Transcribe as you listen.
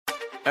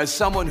As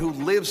someone who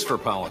lives for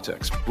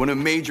politics, when a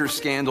major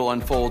scandal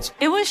unfolds,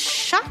 it was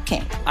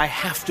shocking. I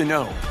have to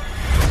know,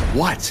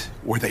 what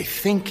were they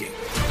thinking?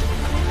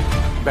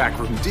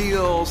 Backroom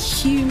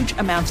deals, huge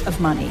amounts of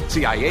money,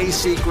 CIA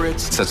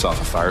secrets, sets off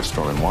a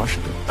firestorm in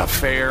Washington,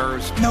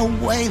 affairs. No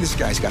way this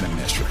guy's got a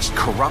mistress.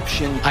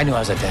 Corruption. I knew I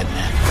was a dead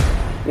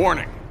man.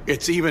 Warning,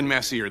 it's even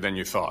messier than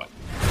you thought.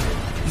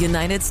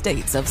 United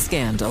States of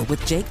Scandal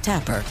with Jake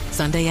Tapper,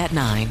 Sunday at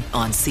 9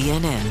 on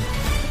CNN.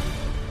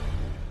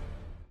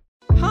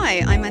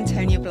 Hi, I'm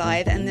Antonia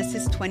Blythe, and this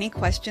is 20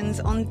 Questions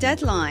on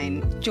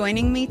Deadline.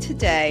 Joining me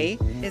today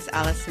is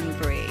Alison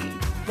Brie.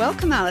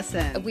 Welcome,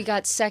 Alison. We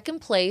got second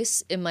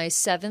place in my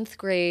 7th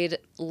grade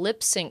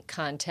lip sync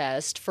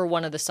contest for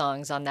one of the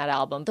songs on that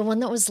album. The one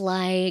that was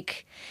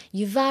like,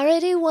 "You've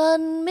already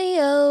won me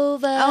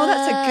over." Oh,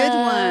 that's a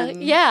good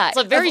one. Yeah. It's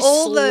a very of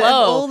all slow. Of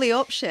all the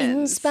options.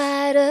 In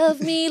spite of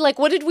me. Like,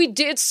 what did we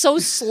do? It's so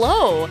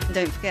slow.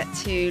 Don't forget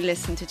to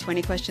listen to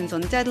 20 Questions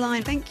on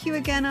Deadline. Thank you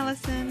again,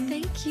 Alison.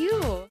 Thank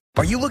you.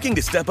 Are you looking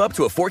to step up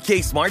to a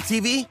 4K smart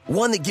TV?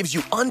 One that gives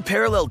you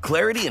unparalleled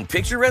clarity and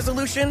picture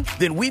resolution?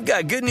 Then we've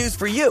got good news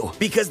for you,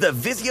 because the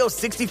Vizio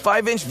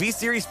 65-inch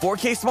V-Series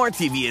 4K smart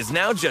TV is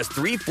now just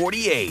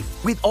 $348.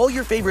 With all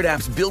your favorite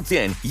apps built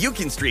in, you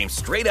can stream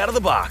straight out of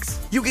the box.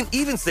 You can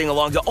even sing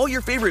along to all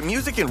your favorite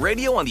music and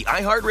radio on the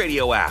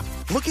iHeartRadio app.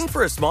 Looking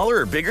for a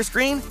smaller or bigger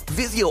screen?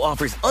 Vizio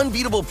offers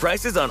unbeatable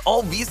prices on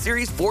all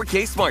V-Series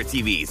 4K smart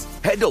TVs.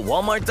 Head to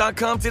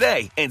Walmart.com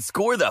today and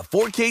score the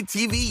 4K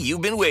TV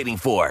you've been waiting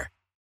for.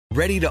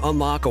 Ready to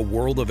unlock a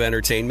world of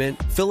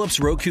entertainment? Philips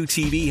Roku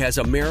TV has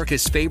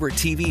America's favorite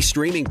TV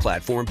streaming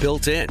platform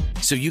built in,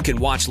 so you can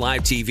watch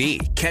live TV,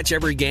 catch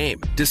every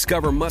game,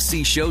 discover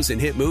must-see shows and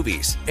hit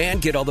movies,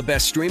 and get all the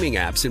best streaming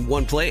apps in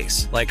one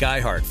place, like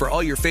iHeart for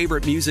all your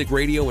favorite music,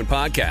 radio, and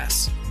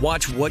podcasts.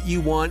 Watch what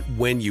you want,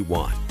 when you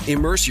want.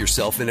 Immerse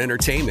yourself in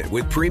entertainment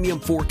with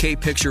premium 4K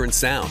picture and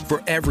sound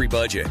for every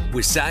budget,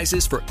 with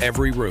sizes for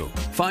every room.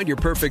 Find your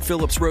perfect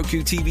Philips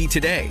Roku TV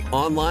today,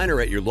 online or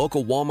at your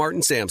local Walmart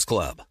and Sam's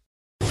Club.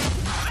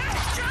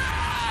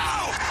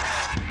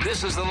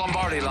 This is the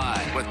Lombardi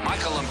Line with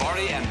Michael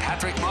Lombardi and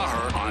Patrick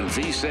Maher on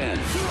VSiN.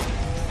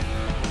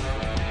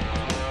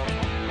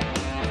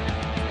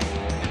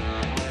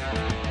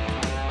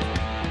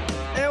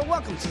 And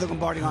welcome to the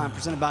Lombardi Line,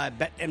 presented by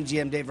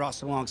BetMGM. Dave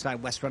Ross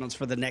alongside Wes Reynolds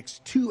for the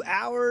next 2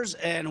 hours.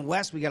 And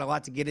Wes, we got a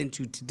lot to get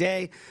into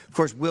today. Of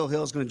course, Will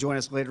Hill is going to join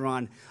us later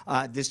on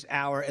this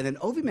hour. And then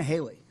Ovi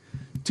Mihaly,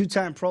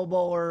 two-time Pro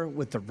Bowler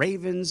with the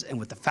Ravens and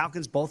with the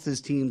Falcons. Both his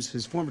teams,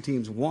 his former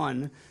teams,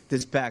 won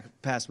this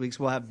past week.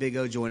 So we'll have Big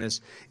O join us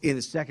in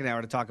the second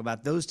hour to talk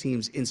about those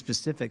teams in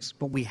specifics.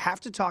 But we have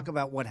to talk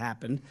about what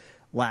happened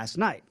last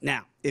night.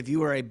 Now, if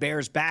you were a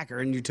Bears backer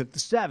and you took the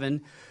 7,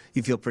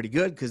 you feel pretty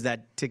good because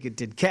that ticket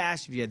did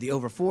cash. If you had the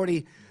over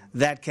 40,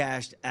 that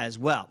cashed as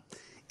well.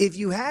 If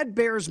you had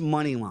Bears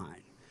money line,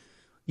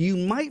 you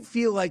might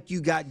feel like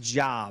you got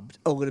jobbed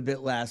a little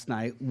bit last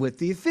night with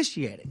the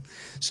officiating.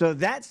 So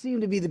that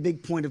seemed to be the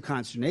big point of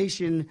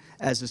consternation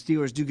as the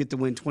Steelers do get the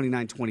win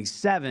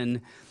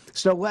 29-27.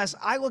 So, Wes,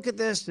 I look at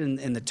this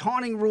and the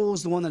taunting rule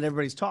is the one that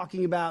everybody's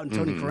talking about. And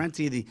Tony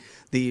Parenti,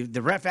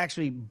 the ref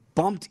actually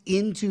bumped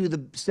into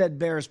the said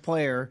Bears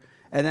player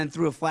and then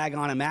threw a flag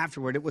on him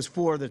afterward. It was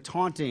for the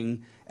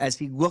taunting as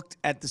he looked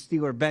at the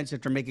Steeler bench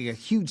after making a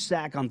huge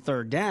sack on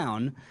 3rd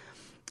down.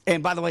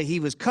 And by the way,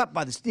 he was cut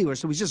by the Steelers,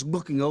 so he's just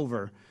looking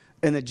over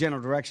in the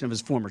general direction of his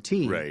former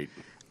team. Right.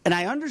 And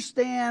I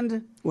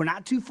understand we're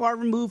not too far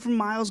removed from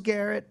Myles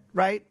Garrett,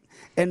 right?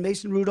 And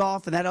Mason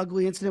Rudolph and that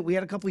ugly incident we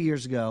had a couple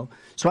years ago.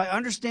 So I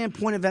understand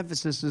point of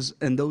emphasis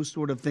and those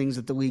sort of things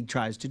that the league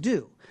tries to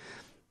do.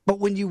 But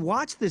when you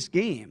watch this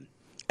game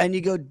and you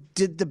go,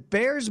 did the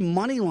Bears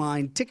money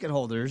line ticket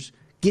holders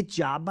get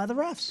jobbed by the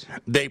refs?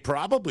 They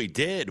probably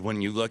did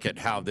when you look at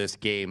how this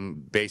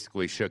game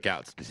basically shook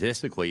out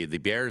statistically. The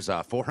Bears,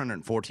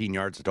 414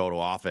 yards of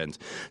total offense,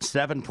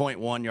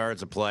 7.1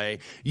 yards of play.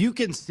 You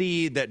can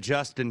see that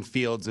Justin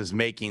Fields is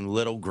making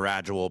little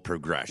gradual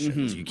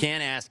progressions. You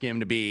can't ask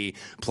him to be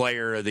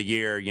player of the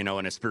year,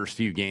 in his first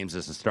few games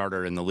as a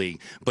starter in the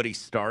league, but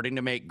he's starting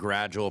to make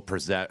gradual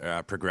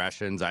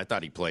progressions. I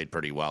thought he played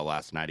pretty well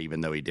last night, even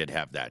though he did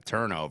have that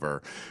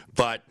turnover.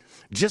 But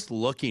just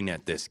looking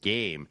at this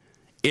game,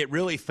 it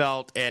really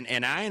felt,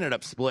 and I ended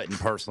up splitting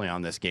personally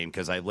on this game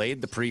because I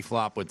laid the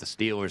pre-flop with the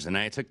Steelers, and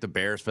I took the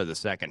Bears for the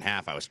second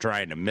half. I was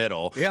trying to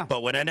middle. Yeah.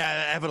 But what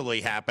inevitably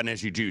happened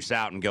is you juice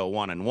out and go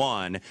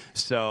 1-1.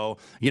 So,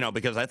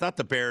 because I thought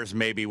the Bears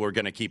maybe were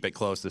going to keep it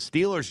close. The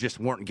Steelers just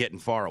weren't getting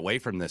far away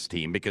from this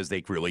team because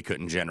they really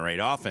couldn't generate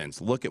offense.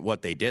 Look at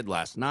what they did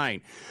last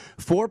night.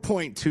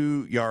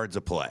 4.2 yards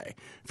of play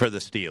for the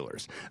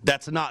Steelers.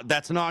 That's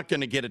not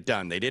going to get it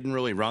done. They didn't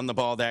really run the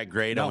ball that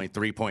great, only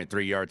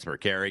 3.3 yards per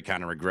carry,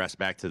 kind of regressed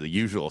back to the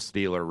usual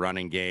Steeler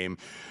running game.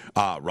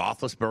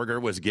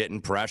 Roethlisberger was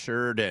getting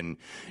pressured, and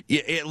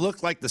it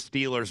looked like the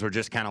Steelers were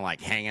just kind of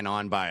like hanging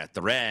on by a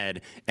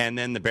thread. And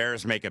then the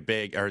Bears make a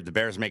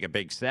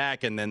big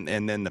sack, and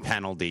then the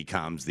penalty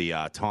comes, the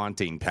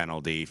taunting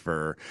penalty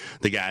for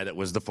the guy that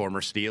was the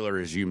former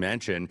Steeler, as you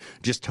mentioned,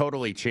 just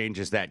totally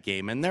changes that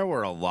game. And there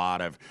were a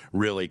lot of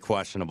really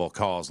questionable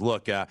calls.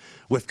 Look,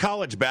 with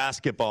college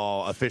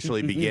basketball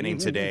officially beginning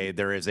today,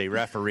 there is a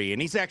referee,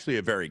 and he's actually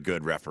a very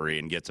good referee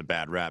and gets a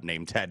bad rap,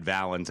 named Ted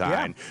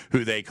Valentine,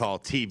 who they call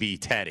TV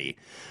Teddy.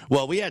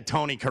 Well, we had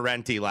Tony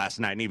Correnti last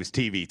night, and he was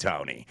TV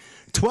Tony.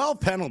 12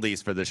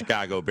 penalties for the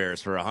Chicago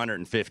Bears for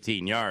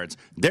 115 yards.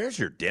 There's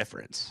your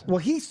difference. Well,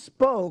 he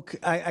spoke,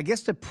 I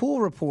guess, to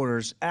pool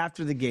reporters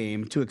after the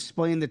game to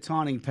explain the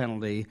taunting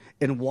penalty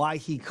and why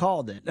he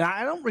called it. Now,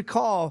 I don't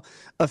recall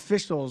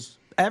officials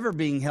ever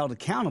being held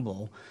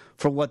accountable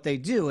for what they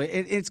do.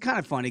 It's kind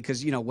of funny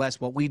because, Wes,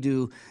 what we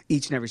do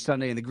each and every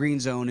Sunday in the Green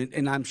Zone,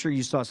 and I'm sure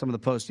you saw some of the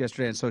posts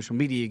yesterday on social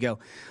media, you go,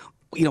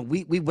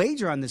 we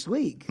wager on this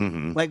league.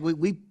 Mm-hmm. Like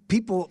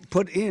people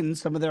put in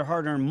some of their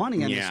hard-earned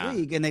money on this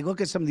league, and they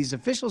look at some of these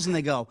officials and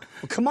they go,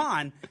 well, come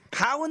on,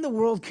 how in the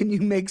world can you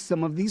make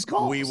some of these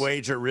calls? We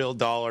wager real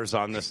dollars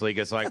on this league.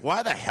 It's like,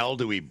 why the hell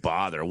do we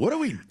bother? What are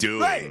we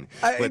doing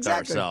with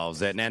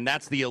ourselves? And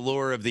that's the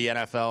allure of the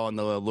NFL and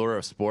the allure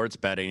of sports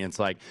betting. It's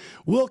like,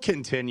 we'll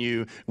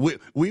continue.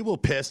 We will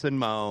piss and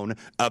moan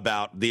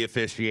about the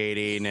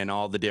officiating and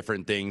all the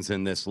different things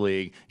in this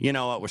league. You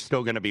know what? We're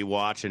still going to be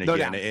watching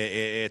again.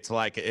 It's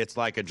like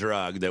a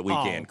drug that we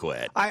can't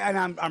quit.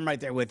 I'm right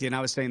there with you, and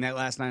I was saying that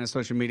last night on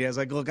social media. I was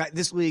like, look,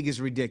 this league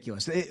is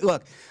ridiculous.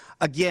 Look,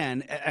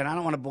 again, and I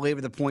don't want to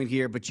belabor the point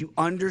here, but you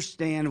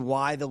understand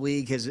why the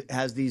league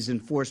has these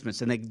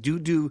enforcements, and they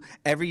do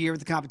every year with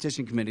the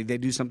competition committee, they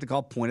do something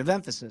called point of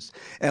emphasis.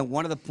 And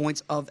one of the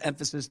points of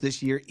emphasis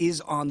this year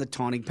is on the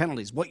taunting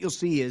penalties. What you'll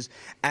see is,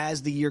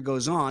 as the year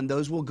goes on,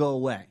 those will go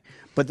away.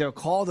 But they'll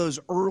call those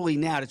early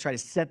now to try to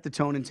set the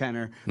tone and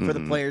tenor for the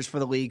players, for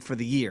the league, for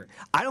the year.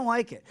 I don't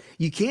like it.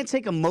 You can't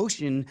take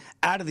emotion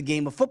out of the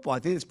game of football. I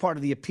think it's part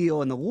of the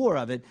appeal and the lure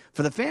of it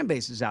for the fan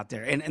bases out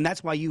there. And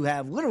that's why you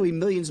have literally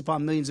millions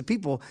upon millions of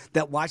people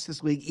that watch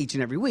this league each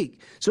and every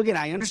week. So, again,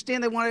 I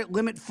understand they want to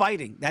limit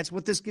fighting. That's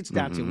what this gets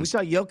down to. We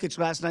saw Jokic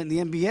last night in the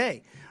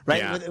NBA,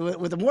 right,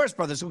 with the Morris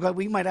brothers. So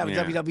we might have a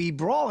WWE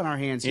brawl in our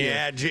hands here.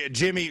 Yeah,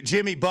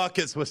 Jimmy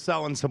Buckets was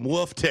selling some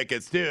wolf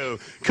tickets, too.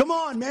 Come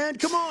on, man.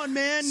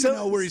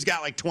 So, where he's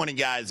got like 20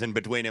 guys in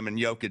between him and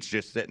Jokic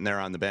just sitting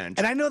there on the bench.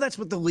 And I know that's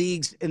what the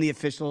leagues and the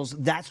officials,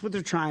 that's what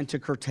they're trying to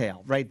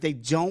curtail, right? They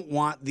don't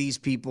want these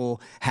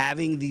people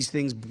having these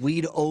things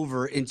bleed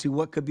over into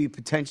what could be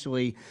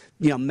potentially,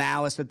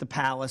 malice at the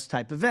palace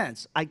type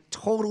events. I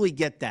totally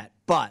get that.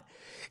 But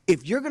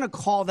if you're going to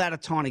call that a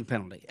taunting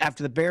penalty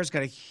after the Bears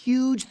got a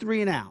huge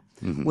 3-and-out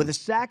with a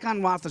sack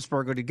on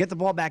Roethlisberger to get the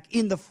ball back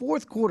in the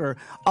fourth quarter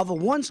of a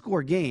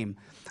one-score game,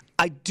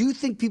 I do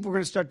think people are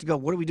going to start to go,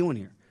 what are we doing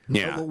here?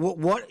 Yeah.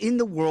 What in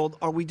the world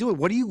are we doing?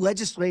 What are you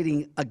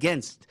legislating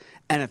against,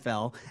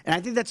 NFL? And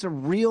I think that's a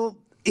real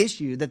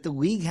issue that the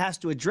league has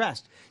to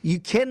address. You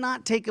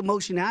cannot take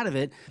emotion out of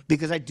it,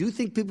 because I do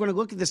think people are going to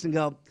look at this and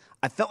go,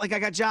 I felt like I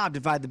got jobbed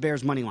if I had the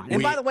Bears money line.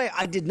 And by the way,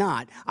 I did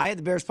not. I had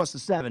the Bears plus the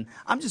 7.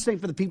 I'm just saying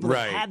for the people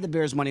that had the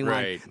Bears money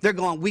line, they're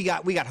going, we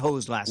got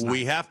hosed last night.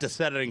 We have to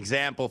set an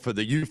example for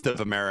the youth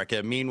of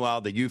America.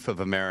 Meanwhile, the youth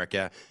of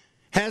America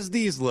has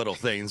these little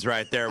things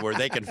right there where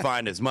they can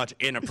find as much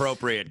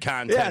inappropriate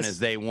content as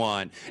they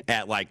want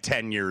at like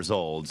 10 years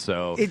old.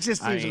 So it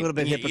just seems a little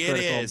bit hypocritical.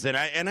 It is, and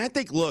I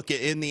think, look,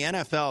 in the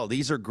NFL,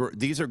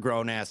 these are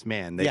grown ass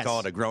men. They call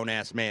it a grown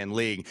ass man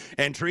league,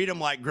 and treat them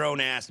like grown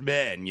ass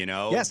men.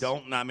 Yes.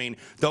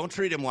 Don't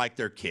treat them like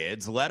they're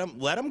kids. Let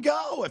them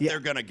go if they're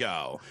gonna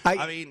go.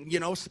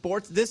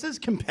 Sports. This is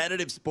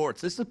competitive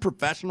sports. This is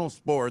professional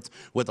sports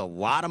with a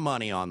lot of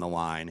money on the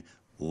line.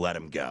 Let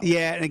them go.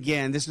 Yeah, and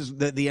again, this is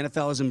the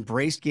NFL has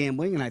embraced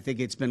gambling, and I think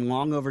it's been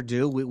long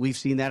overdue. We've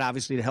seen that.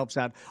 Obviously, it helps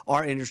out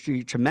our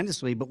industry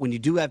tremendously. But when you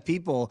do have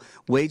people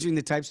wagering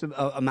the types of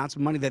amounts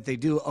of money that they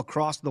do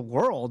across the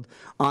world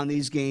on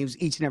these games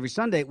each and every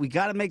Sunday, we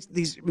got to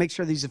make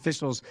sure these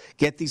officials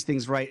get these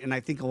things right. And I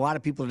think a lot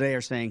of people today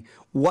are saying,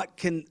 what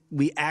can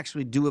we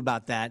actually do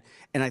about that?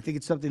 And I think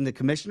it's something the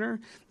commissioner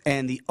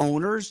and the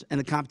owners and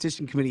the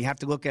competition committee have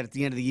to look at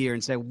the end of the year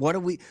and say, what are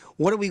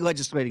we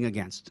legislating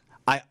against?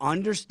 I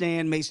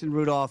understand Mason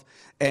Rudolph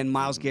and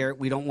Myles Garrett.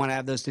 We don't want to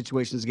have those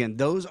situations again.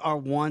 Those are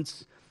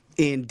once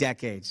in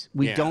decades.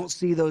 We don't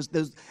see those.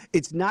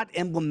 It's not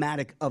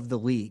emblematic of the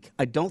league.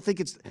 I don't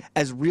think it's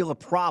as real a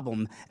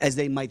problem as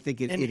they might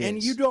think it is.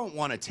 And you don't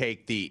want to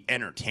take the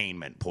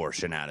entertainment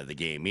portion out of the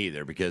game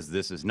either, because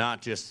this is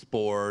not just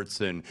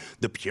sports and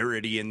the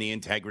purity and the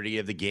integrity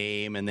of the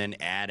game and then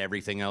add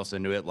everything else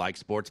into it like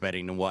sports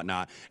betting and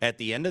whatnot. At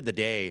the end of the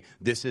day,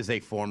 this is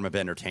a form of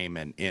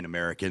entertainment in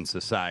American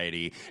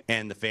society,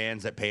 and the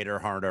fans that pay their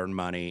hard-earned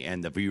money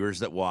and the viewers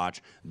that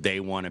watch, they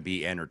want to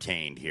be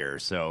entertained here.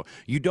 So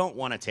you don't don't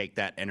want to take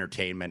that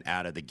entertainment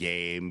out of the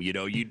game. You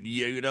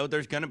know,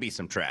 there's going to be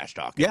some trash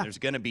talking. Yeah. There's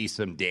going to be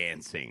some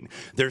dancing.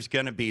 There's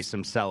going to be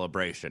some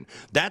celebration.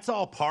 That's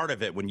all part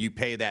of it when you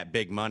pay that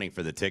big money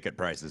for the ticket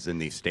prices in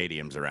these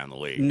stadiums around the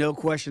league. No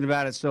question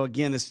about it. So,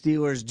 again, the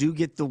Steelers do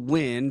get the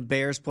win.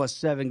 Bears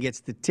 +7 gets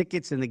the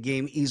tickets, and the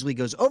game easily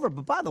goes over.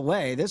 But, by the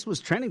way, this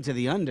was trending to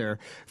the under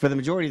for the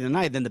majority of the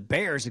night. Then the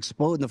Bears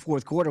explode in the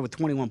fourth quarter with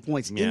 21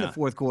 points in the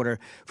fourth quarter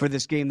for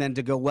this game then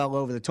to go well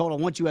over the total.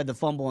 Once you had the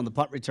fumble and the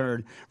punt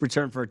return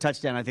for a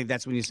touchdown, I think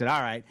that's when you said,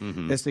 all right,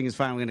 this thing is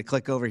finally going to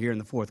click over here in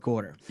the fourth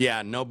quarter.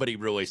 Yeah, nobody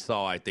really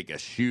saw, I think, a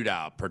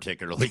shootout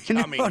particularly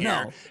coming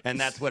here. And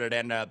that's what it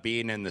ended up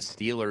being. And the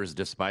Steelers,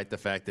 despite the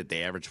fact that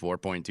they averaged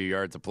 4.2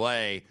 yards a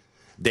play,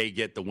 they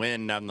get the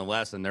win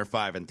nonetheless, and they're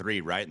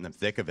 5-3, right in the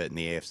thick of it in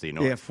the AFC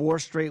North. Yeah, 4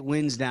 straight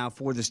wins now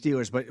for the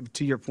Steelers. But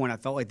to your point, I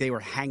felt like they were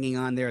hanging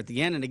on there at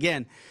the end. And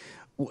again,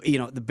 you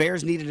know, the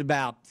Bears needed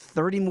about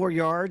 30 more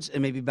yards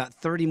and maybe about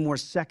 30 more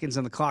seconds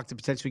on the clock to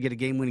potentially get a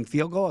game-winning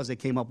field goal as they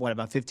came up,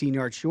 about 15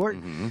 yards short.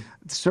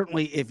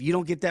 Certainly, if you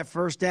don't get that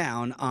first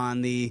down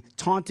on the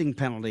taunting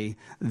penalty,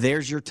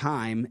 there's your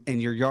time and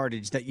your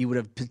yardage that you would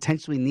have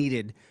potentially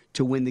needed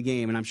to win the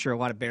game, and I'm sure a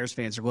lot of Bears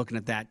fans are looking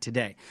at that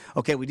today.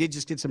 Okay, we did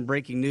just get some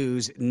breaking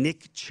news.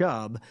 Nick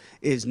Chubb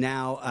is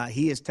now,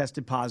 he has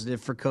tested positive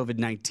for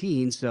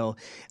COVID-19, so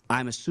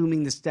I'm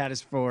assuming the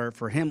status for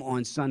him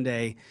on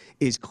Sunday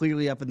is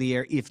clearly up in the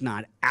air, if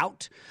not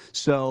out.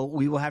 So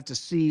we will have to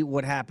see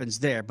what happens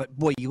there. But,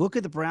 boy, you look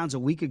at the Browns a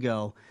week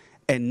ago,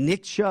 and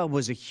Nick Chubb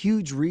was a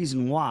huge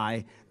reason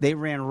why they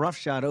ran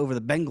roughshod over the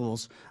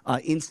Bengals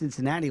in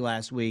Cincinnati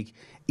last week.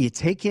 You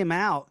take him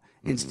out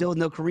and still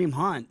no Kareem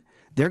Hunt.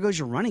 There goes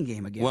your running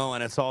game again. Well,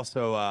 and it's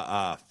also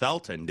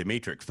Felton,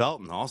 Demetric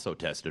Felton, also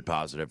tested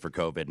positive for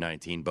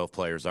COVID-19. Both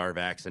players are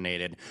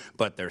vaccinated,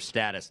 but their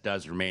status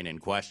does remain in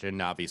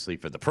question. Obviously,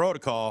 for the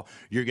protocol,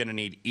 you're going to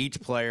need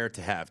each player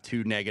to have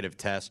 2 negative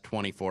tests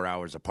 24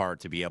 hours apart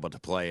to be able to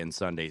play in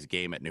Sunday's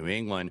game at New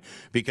England.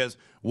 Because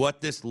what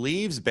this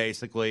leaves,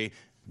 basically,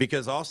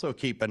 because also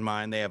keep in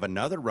mind they have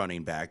another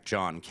running back,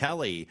 John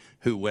Kelly,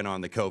 who went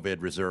on the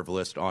COVID reserve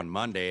list on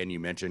Monday, and you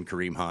mentioned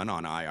Kareem Hunt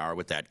on IR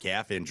with that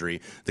calf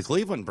injury. The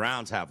Cleveland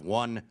Browns have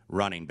one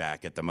running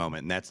back at the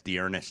moment, and that's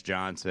D'Ernest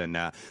Johnson.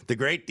 The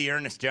great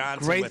D'Ernest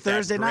Johnson with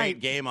Thursday that great night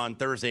game on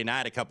Thursday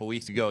night a couple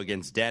weeks ago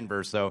against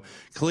Denver. So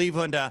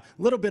Cleveland, a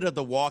little bit of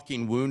the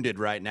walking wounded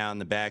right now in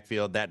the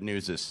backfield. That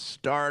news is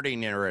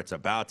starting, or it's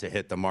about to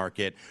hit the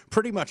market,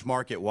 pretty much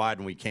market-wide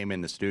when we came in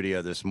the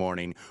studio this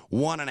morning.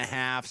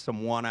 1.5,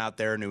 some one out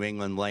there, New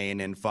England laying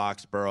in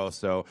Foxborough,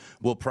 so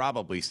we'll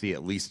probably see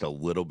at least a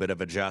little bit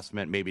of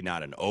adjustment, maybe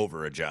not an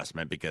over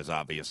adjustment, because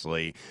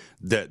obviously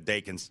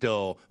they can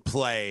still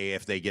play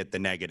if they get the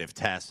negative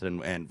test,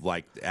 and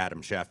like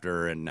Adam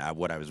Schefter and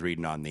what I was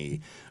reading on the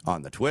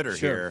Twitter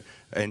here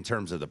in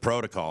terms of the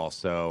protocol.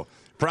 So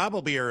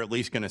probably are at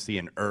least going to see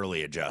an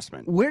early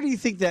adjustment. Where do you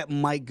think that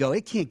might go?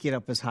 It can't get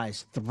up as high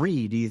as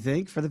 3, do you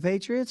think, for the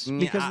Patriots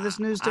because of this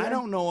news today? I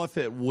don't know if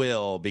it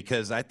will,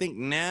 because I think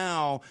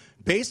now,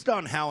 based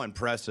on how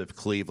impressive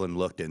Cleveland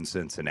looked in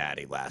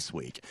Cincinnati last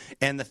week,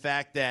 and the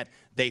fact that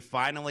they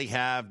finally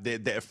have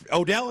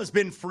Odell has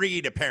been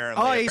freed,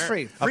 apparently. Oh, he's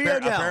free. Free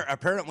Odell.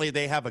 Apparently,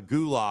 they have a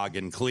gulag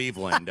in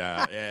Cleveland,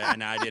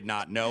 and I did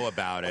not know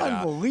about it.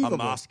 Unbelievable. A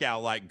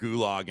Moscow-like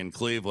gulag in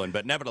Cleveland,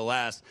 but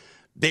nevertheless,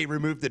 they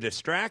removed the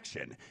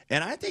distraction.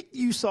 And I think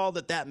you saw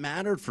that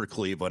mattered for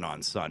Cleveland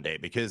on Sunday,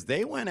 because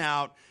they went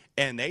out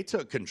and they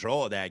took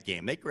control of that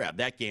game. They grabbed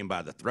that game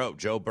by the throat.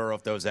 Joe Burrow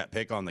throws that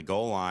pick on the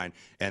goal line,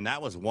 and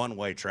that was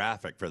one-way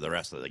traffic for the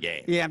rest of the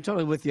game. Yeah, I'm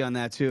totally with you on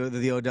that, too,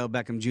 the Odell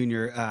Beckham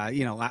Jr.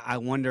 I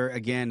wonder,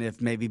 again, if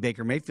maybe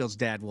Baker Mayfield's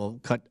dad will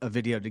cut a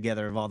video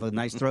together of all the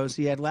nice throws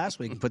he had last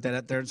week and put that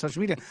out there on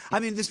social media. I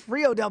mean, this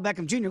free Odell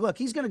Beckham Jr., look,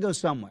 he's going to go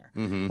somewhere.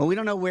 Well, we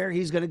don't know where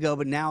he's going to go,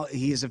 but now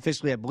he is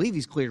officially, I believe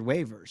he's cleared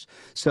waivers.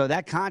 So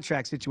that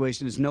contract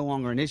situation is no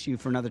longer an issue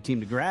for another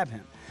team to grab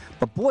him.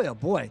 But boy, oh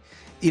boy,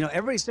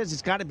 everybody says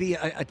it's got to be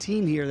a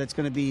team here that's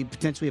going to be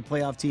potentially a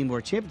playoff team or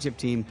a championship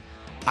team.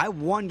 I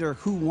wonder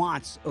who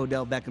wants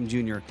Odell Beckham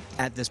Jr.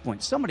 at this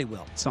point. Somebody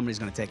will. Somebody's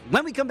going to take it.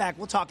 When we come back,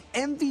 we'll talk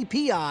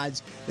MVP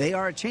odds. They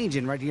are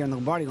changing right here on the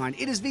Lombardi Line.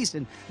 It is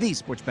VSiN, the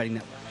Sports Betting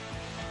Network.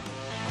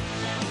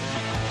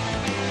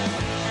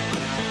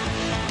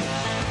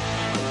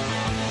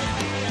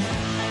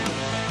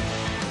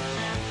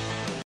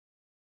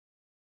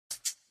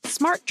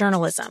 Smart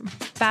journalism.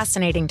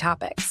 Fascinating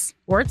topics.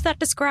 Words that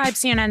describe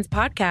CNN's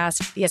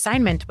podcast, The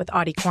Assignment with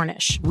Audie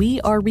Cornish. We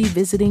are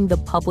revisiting the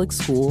public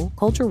school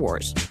culture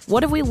wars.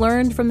 What have we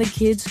learned from the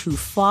kids who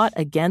fought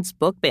against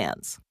book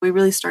bans? We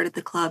really started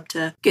the club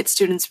to get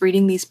students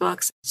reading these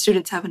books.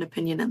 Students have an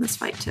opinion in this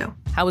fight, too.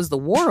 How has the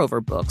war over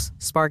books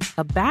sparked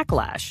a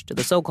backlash to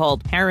the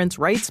so-called parents'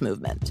 rights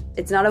movement?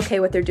 It's not okay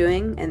what they're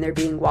doing, and they're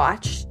being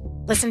watched.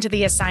 Listen to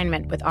The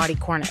Assignment with Audie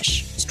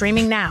Cornish.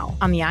 Streaming now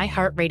on the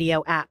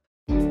iHeartRadio app.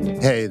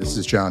 Hey, this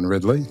is John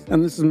Ridley.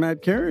 And this is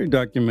Matt Carey,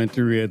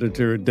 documentary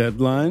editor at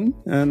Deadline.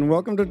 And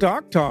welcome to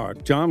Doc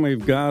Talk. John,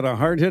 we've got a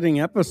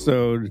hard-hitting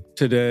episode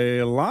today.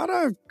 A lot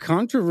of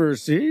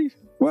controversy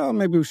Well,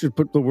 maybe we should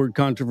put the word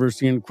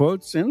controversy in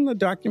quotes in the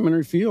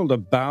documentary field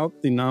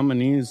about the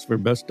nominees for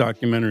Best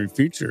Documentary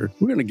Feature.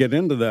 We're going to get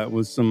into that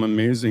with some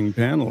amazing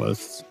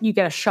panelists. You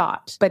get a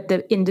shot, but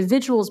the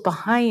individuals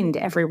behind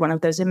every one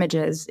of those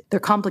images, they're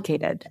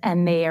complicated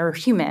and they are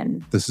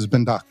human. This has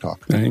been Doc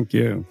Talk. Thank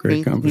you.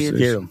 Great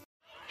conversation.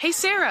 Hey,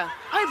 Sarah,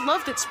 I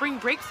love that spring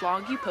break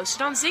vlog you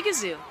posted on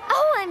Zigazoo.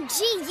 OMG,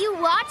 you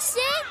watched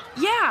it?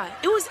 Yeah,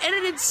 it was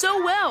edited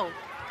so well.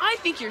 I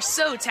think you're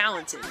so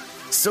talented.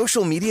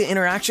 Social media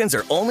interactions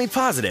are only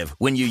positive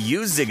when you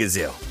use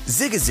Zigazoo.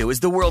 Zigazoo is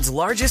the world's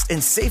largest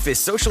and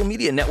safest social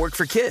media network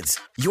for kids.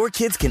 Your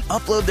kids can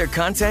upload their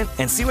content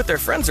and see what their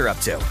friends are up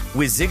to.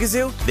 With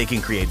Zigazoo, they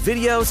can create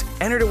videos,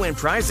 enter to win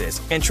prizes,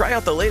 and try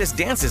out the latest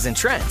dances and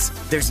trends.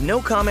 There's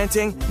no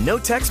commenting, no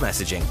text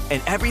messaging,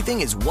 and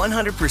everything is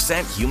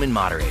 100% human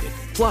moderated.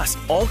 Plus,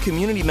 all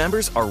community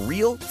members are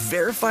real,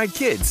 verified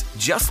kids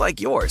just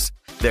like yours.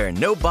 There are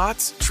no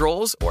bots,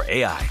 trolls, or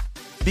AI.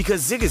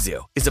 Because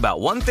Zigazoo is about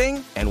one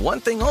thing and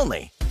one thing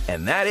only,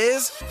 and that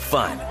is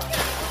fun.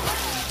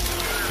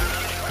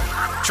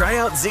 Try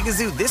out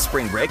Zigazoo this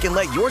spring break and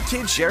let your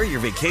kids share your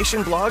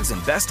vacation blogs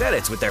and best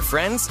edits with their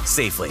friends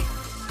safely.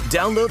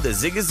 Download the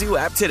Zigazoo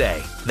app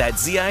today.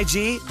 That's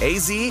Zigazoo.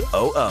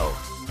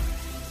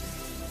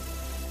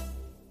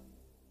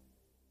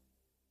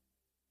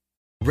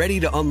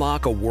 Ready to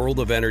unlock a world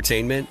of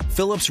entertainment?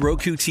 Philips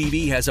Roku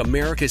TV has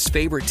America's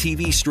favorite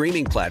TV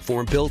streaming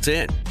platform built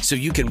in, so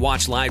you can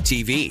watch live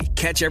TV,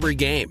 catch every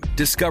game,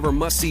 discover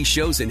must-see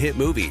shows and hit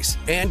movies,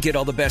 and get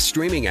all the best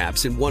streaming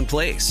apps in one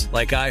place,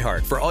 like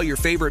iHeart for all your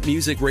favorite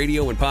music,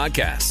 radio, and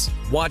podcasts.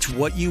 Watch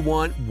what you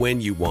want,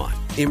 when you want.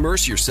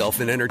 Immerse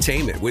yourself in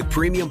entertainment with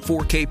premium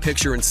 4K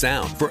picture and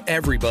sound for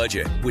every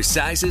budget, with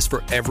sizes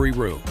for every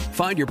room.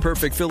 Find your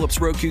perfect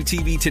Philips Roku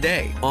TV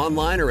today,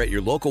 online or at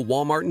your local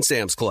Walmart and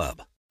Sam's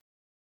Club.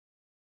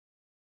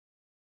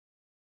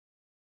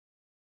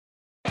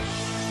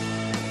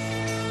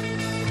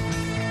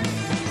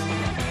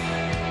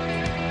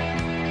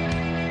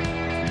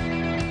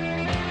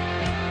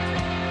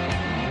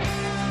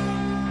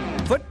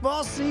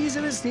 Football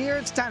season is here.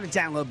 It's time to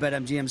download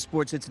BetMGM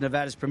Sports. It's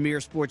Nevada's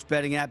premier sports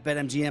betting app.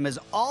 BetMGM has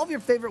all of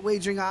your favorite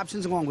wagering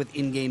options, along with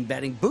in-game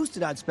betting,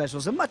 boosted odds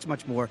specials, and much,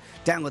 much more.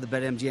 Download the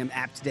BetMGM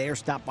app today or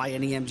stop by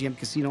any MGM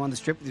casino on the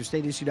Strip with your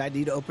state-issued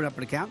ID to open up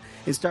an account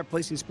and start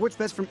placing sports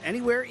bets from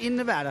anywhere in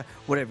Nevada.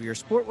 Whatever your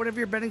sport, whatever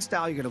your betting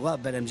style, you're going to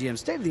love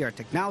BetMGM's state-of-the-art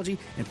technology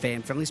and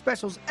fan-friendly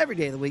specials every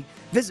day of the week.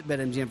 Visit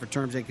BetMGM for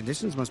terms and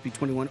conditions. Must be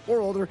 21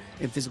 or older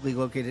and physically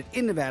located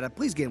in Nevada.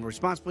 Please gamble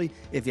responsibly.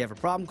 If you have a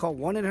problem, call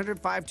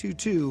 1-800-522-4700.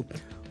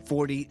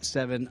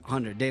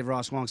 Dave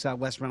Ross alongside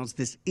Wes Reynolds.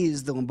 This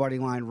is the Lombardi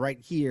Line right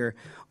here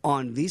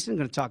on VSiN. I'm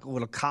going to talk a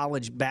little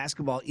college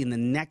basketball in the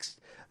next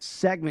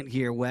segment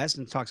here, Wes,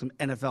 and talk some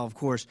NFL, of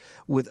course,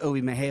 with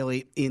Obi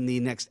Mahaley in the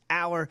next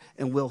hour,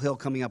 and Will Hill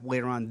coming up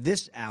later on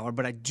this hour.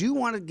 But I do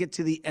want to get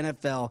to the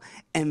NFL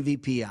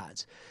MVP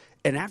odds.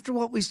 And after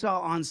what we saw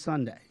on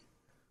Sunday,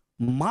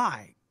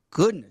 my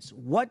goodness,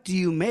 what do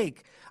you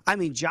make? I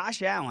mean,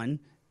 Josh Allen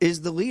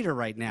is the leader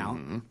right now.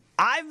 Mm-hmm.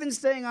 I've been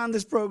saying on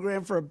this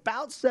program for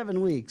about 7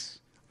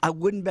 weeks, I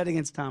wouldn't bet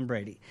against Tom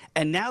Brady.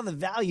 And now the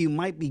value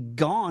might be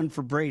gone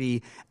for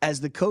Brady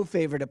as the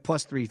co-favorite at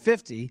plus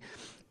 350.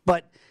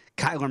 But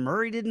Kyler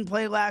Murray didn't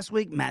play last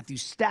week. Matthew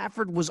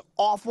Stafford was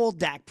awful.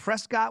 Dak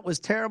Prescott was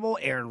terrible.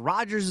 Aaron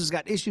Rodgers has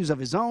got issues of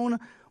his own.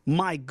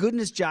 My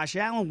goodness, Josh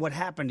Allen, what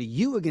happened to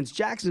you against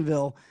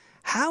Jacksonville?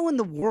 How in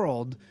the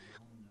world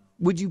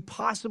would you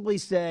possibly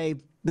say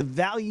the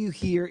value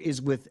here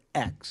is with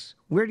X?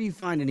 Where do you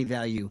find any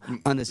value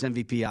on this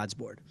MVP odds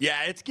board?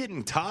 Yeah, it's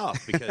getting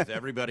tough because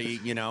everybody,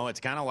 it's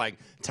kind of like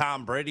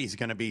Tom Brady's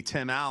going to be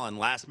Tim Allen,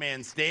 last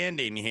man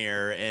standing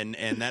here, and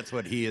that's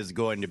what he is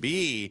going to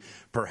be,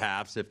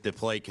 perhaps, if the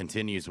play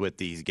continues with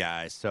these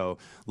guys. So,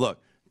 look,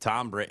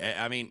 Tom Brady,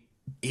 I mean,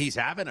 he's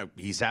having a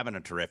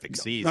terrific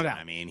season.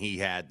 I mean, he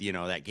had,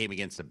 that game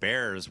against the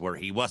Bears where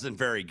he wasn't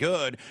very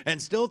good and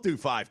still threw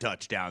 5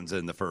 touchdowns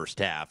in the first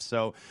half.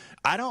 So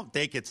I don't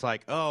think it's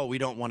like, oh, we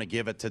don't want to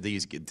give it to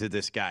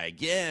this guy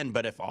again.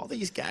 But if all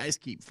these guys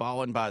keep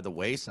falling by the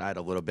wayside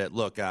a little bit,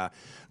 look,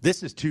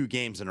 this is 2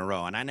 games in a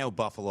row. And I know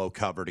Buffalo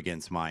covered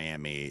against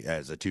Miami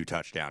as a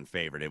 2-touchdown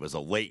favorite. It was a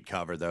late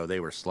cover, though. They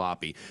were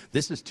sloppy.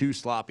 This is 2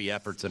 sloppy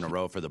efforts in a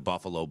row for the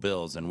Buffalo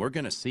Bills. And we're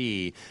going to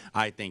see,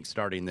 I think,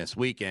 starting this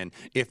weekend,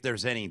 if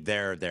there's any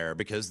there,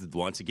 because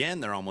once again,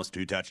 they're almost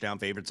 2-touchdown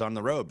favorites on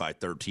the road by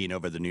 13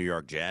 over the New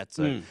York Jets.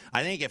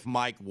 I think if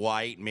Mike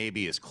White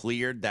maybe is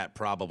cleared, that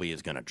probably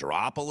is going to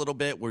drop a little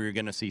bit where you're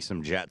going to see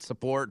some Jet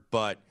support.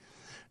 But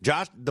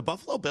Josh, the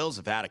Buffalo Bills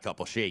have had a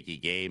couple shaky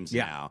games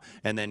now.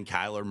 And then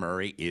Kyler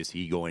Murray, is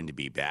he going to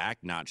be back?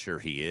 Not sure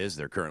he is.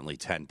 They're currently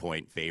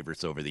 10-point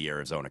favorites over the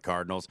Arizona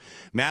Cardinals.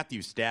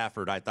 Matthew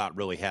Stafford, I thought,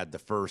 really had the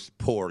first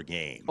poor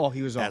game. Oh,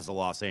 he was as the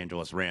Los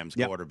Angeles Rams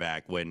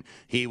quarterback when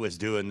he was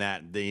doing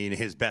that,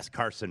 his best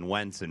Carson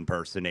Wentz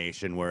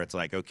impersonation, where it's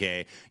like,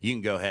 okay, you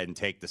can go ahead and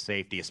take the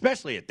safety,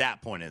 especially at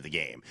that point of the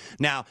game.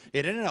 Now,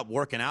 it ended up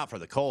working out for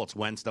the Colts,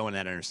 Wentz throwing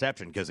that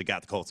interception, because it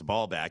got the Colts the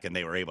ball back, and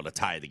they were able to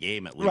tie the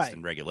game, at least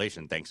in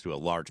regulation, thanks to a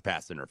large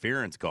pass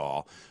interference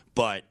call.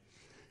 But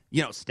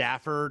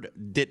Stafford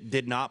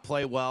did not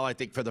play well, I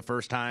think, for the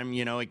first time.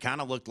 It kind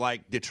of looked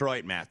like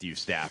Detroit Matthew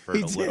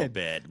Stafford little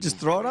bit. Just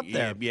throw it up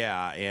there.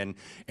 Yeah, and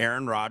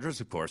Aaron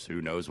Rodgers, of course,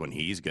 who knows when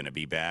he's going to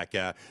be back.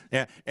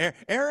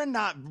 Aaron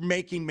not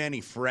making many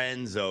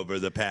friends over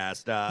the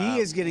past. He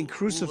is getting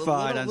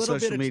crucified on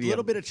social media. A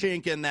little bit of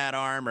chink in that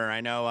armor.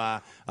 I know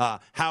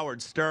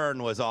Howard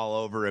Stern was all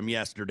over him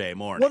yesterday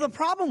morning. Well, the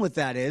problem with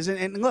that is,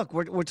 and look,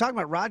 we're talking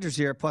about Rodgers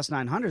here at plus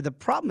 900. The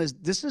problem is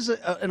this is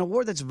an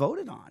award that's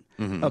voted on.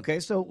 Mm-hmm. Okay,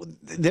 so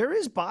there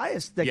is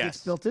bias that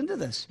gets built into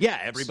this. Yeah,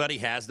 everybody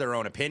has their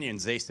own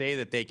opinions. They say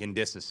that they can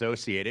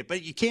disassociate it,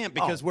 but you can't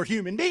because we're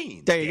human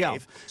beings. There you go.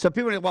 So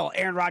people are like, well,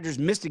 Aaron Rodgers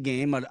missed a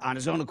game on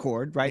his own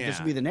accord, right? Yeah. This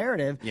would be the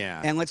narrative.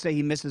 Yeah. And let's say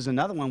he misses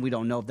another one. We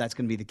don't know if that's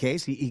going to be the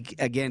case. He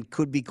again,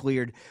 could be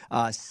cleared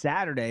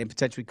Saturday and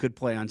potentially could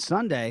play on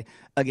Sunday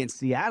against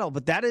Seattle.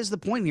 But that is the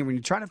point here. When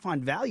you're trying to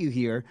find value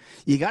here,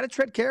 you got to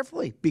tread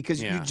carefully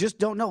because you just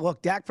don't know.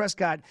 Look, Dak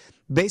Prescott,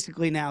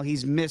 basically now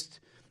he's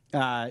missed he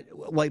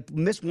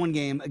missed one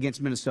game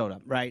against Minnesota,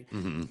 right?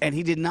 Mm-hmm. And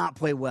he did not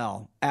play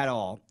well at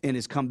all in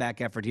his comeback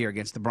effort here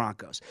against the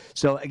Broncos.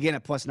 So, again,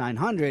 at plus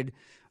 900,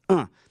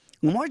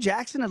 Lamar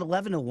Jackson at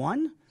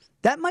 11-1,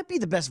 that might be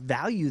the best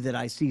value that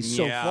I see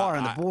so far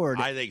on the board.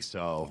 I think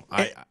so.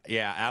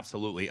 Yeah,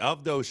 absolutely.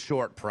 Of those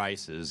short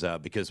prices,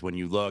 because when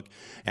you look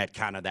at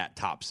kind of that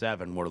top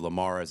 7 where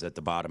Lamar is at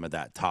the bottom of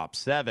that top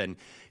 7,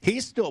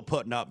 he's still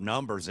putting up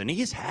numbers, and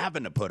he's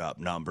having to put up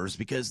numbers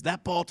because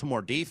that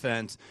Baltimore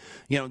defense,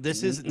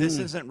 this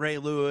isn't Ray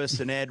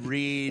Lewis and Ed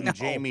Reed and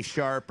Jamie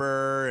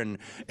Sharper and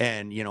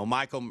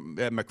Michael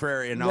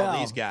McCrary and all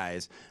these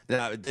guys.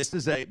 This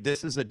is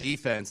a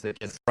defense that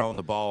gets thrown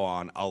the ball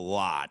on a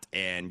lot,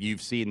 and you've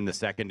seen the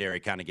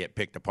secondary kind of get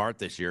picked apart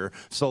this year.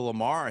 So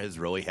Lamar has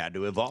really had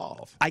to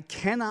evolve. I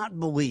cannot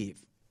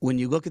believe when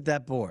you look at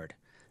that board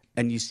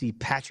and you see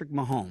Patrick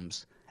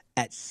Mahomes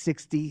at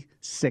 66-1.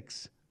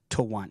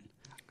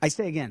 I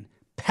say again,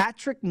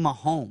 Patrick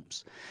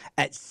Mahomes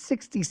at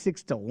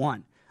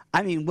 66-1.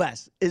 I mean,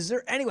 Wes, is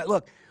there anyway?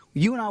 Look,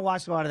 you and I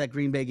watched a lot of that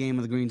Green Bay game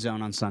of the Green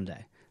Zone on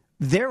Sunday.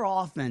 Their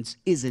offense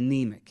is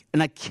anemic,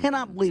 and I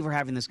cannot believe we're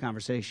having this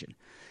conversation.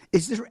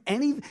 Is there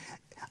any?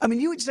 I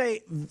mean, you would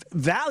say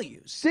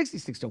value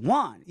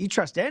 66-1. You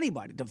trust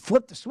anybody to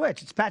flip the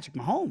switch? It's Patrick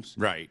Mahomes,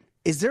 right?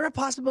 Is there a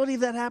possibility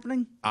of that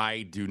happening?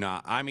 I do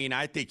not. I mean,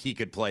 I think he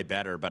could play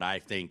better, but I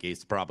think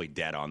he's probably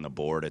dead on the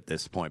board at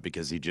this point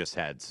because he just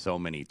had so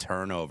many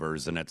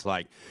turnovers. And it's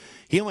like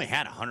he only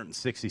had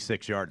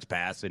 166 yards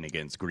passing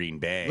against Green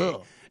Bay.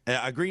 Ugh.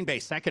 A Green Bay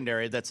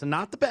secondary that's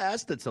not the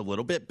best. It's a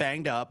little bit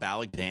banged up.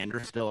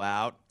 Alexander's still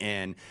out.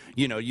 And,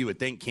 you would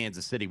think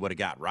Kansas City would have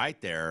got right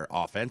there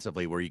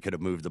offensively where you could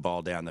have moved the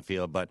ball down the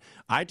field. But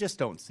I just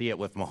don't see it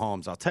with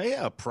Mahomes. I'll tell you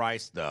a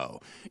price, though.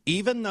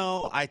 Even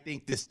though I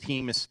think this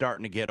team is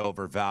starting to get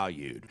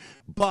overvalued.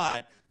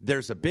 But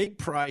there's a big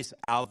price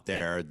out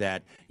there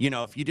that,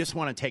 if you just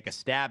want to take a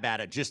stab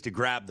at it just to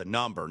grab the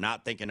number,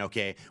 not thinking,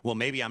 okay, well,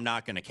 maybe I'm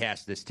not going to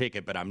cash this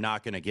ticket, but I'm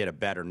not going to get a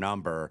better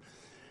number.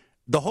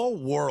 The whole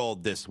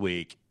world this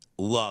week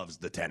loves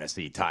the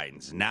Tennessee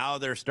Titans. Now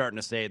they're starting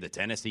to say the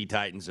Tennessee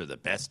Titans are the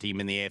best team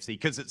in the AFC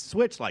because it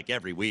switched like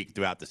every week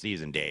throughout the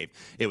season, Dave.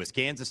 It was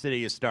Kansas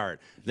City to start.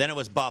 Then it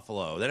was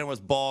Buffalo. Then it was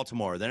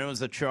Baltimore. Then it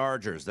was the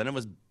Chargers. Then it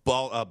was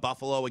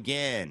Buffalo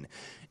again.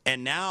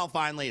 And now,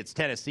 finally, it's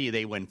Tennessee.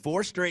 They win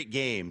 4 straight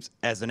games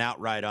as an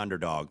outright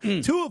underdog.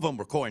 2 of them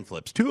were coin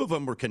flips. 2 of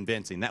them were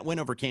convincing. That win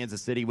over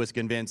Kansas City was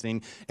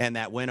convincing, and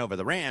that win over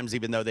the Rams,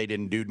 even though they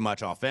didn't do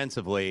much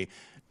offensively,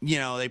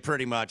 they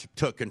pretty much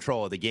took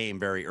control of the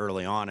game very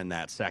early on in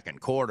that second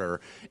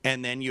quarter.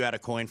 And then you had a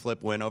coin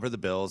flip win over the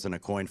Bills and a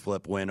coin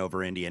flip win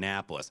over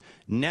Indianapolis.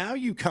 Now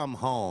you come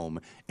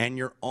home, and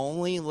you're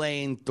only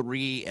laying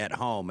 3 at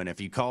home. And if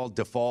you call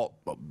default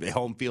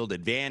home field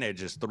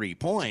advantage as 3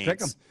 points,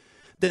 pick 'em.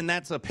 Then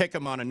that's a pick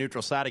 'em on a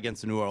neutral side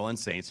against the New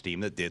Orleans Saints team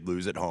that did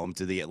lose at home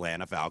to the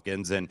Atlanta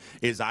Falcons and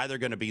is either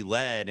going to be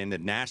led into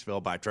Nashville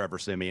by Trevor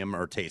Siemian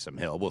or Taysom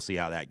Hill. We'll see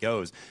how that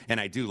goes. And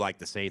I do like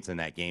the Saints in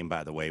that game,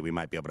 by the way. We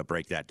might be able to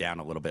break that down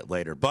a little bit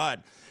later.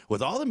 But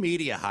with all the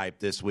media hype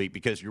this week,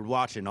 because you're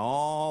watching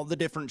all the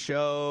different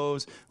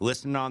shows,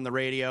 listening on the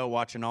radio,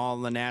 watching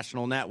all the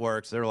national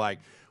networks, they're like,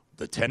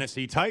 the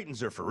Tennessee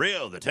Titans are for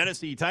real. The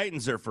Tennessee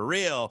Titans are for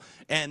real.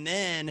 And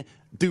then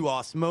through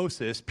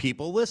osmosis,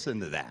 people listen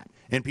to that.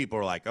 And people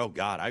are like, oh,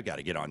 God, I've got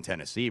to get on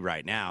Tennessee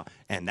right now.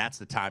 And that's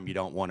the time you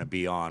don't want to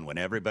be on. When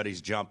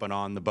everybody's jumping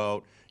on the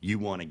boat, you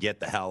want to get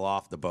the hell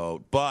off the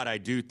boat. But I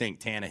do think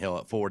Tannehill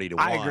at 40-1.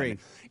 I agree.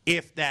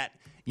 If that...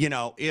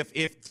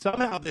 if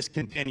somehow this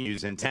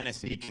continues and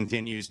Tennessee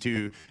continues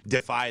to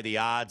defy the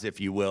odds, if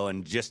you will,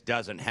 and just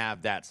doesn't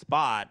have that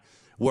spot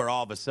where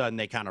all of a sudden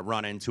they kind of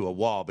run into a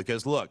wall.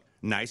 Because, look,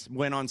 nice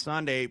win on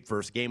Sunday,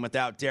 first game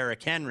without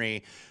Derrick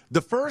Henry.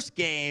 The first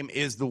game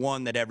is the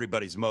one that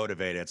everybody's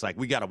motivated. It's like,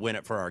 we got to win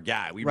it for our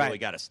guy. We really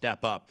got to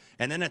step up.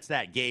 And then it's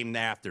that game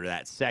after,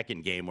 that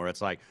second game, where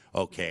it's like,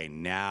 okay,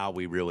 now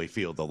we really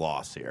feel the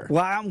loss here.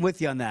 Well, I'm with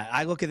you on that.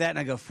 I look at that and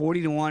I go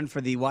 40-1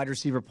 for the wide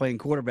receiver playing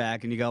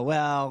quarterback, and you go,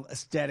 well,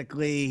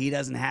 aesthetically, he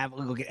doesn't have,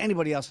 look at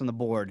anybody else on the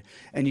board,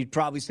 and you'd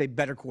probably say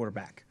better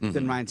quarterback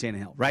than Ryan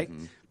Tannehill, right?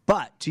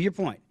 But to your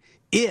point,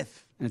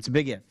 if, and it's a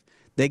big if,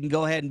 they can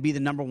go ahead and be the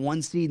number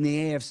 1 seed in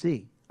the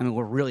AFC. I mean,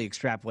 we're really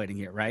extrapolating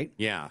here, right?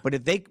 Yeah. But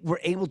if they were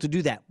able to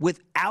do that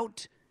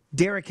without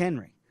Derrick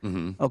Henry,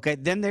 okay,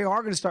 then they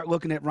are going to start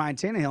looking at Ryan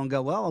Tannehill and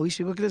go, well, we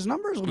should look at his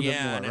numbers a little bit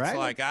more, and it's right?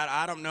 like,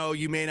 I don't know,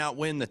 you may not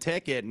win the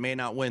ticket, may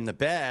not win the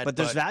bet, but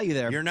there's value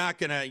there. You're not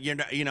going to,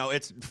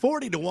 it's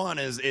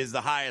 40-1 is the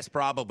highest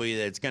probably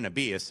that it's going to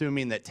be,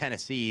 assuming that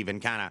Tennessee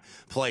even kind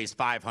of plays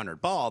 500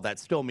 ball. That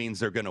still means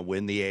they're going to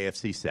win the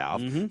AFC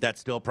South. That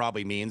still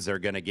probably means they're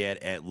going to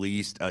get at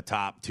least a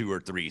top 2 or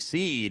 3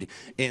 seed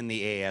in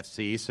the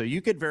AFC. So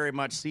you could very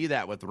much see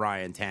that with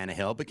Ryan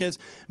Tannehill, because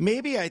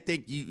maybe I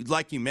think,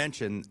 like you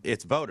mentioned,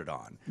 it's voted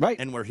on. Right.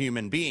 And we're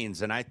human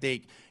beings. And I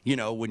think,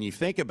 when you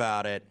think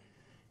about it,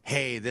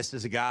 hey, this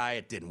is a guy,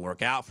 it didn't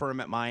work out for him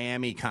at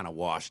Miami, kind of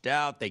washed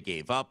out. They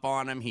gave up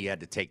on him. He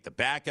had to take the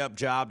backup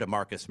job to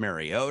Marcus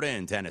Mariota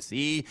in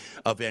Tennessee,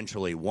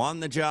 eventually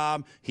won the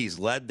job. He's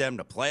led them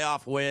to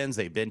playoff wins.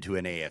 They've been to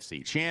an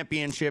AFC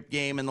championship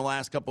game in the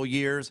last couple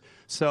years.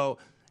 So,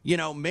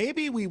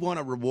 maybe we want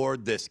to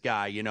reward this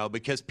guy,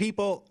 because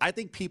I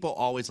think people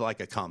always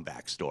like a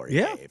comeback story,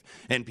 Dave.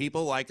 And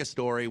people like a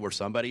story where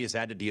somebody has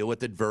had to deal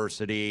with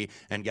adversity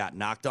and got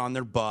knocked on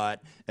their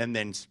butt and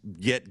then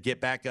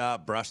get back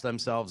up, brush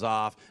themselves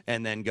off,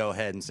 and then go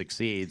ahead and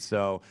succeed.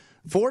 So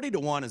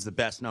 40-1 is the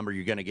best number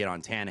you're going to get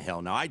on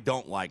Tannehill. Now, I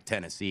don't like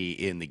Tennessee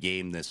in the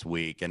game this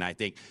week, and I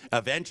think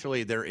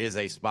eventually there is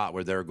a spot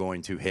where they're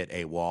going to hit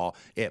a wall.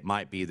 It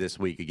might be this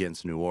week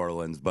against New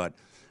Orleans, but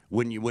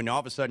when all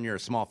of a sudden you're a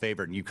small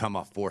favorite and you come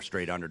off 4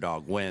 straight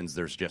underdog wins,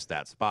 there's just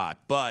that spot.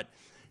 But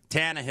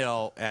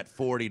Tannehill at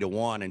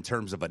 40-1 in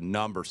terms of a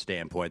number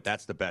standpoint,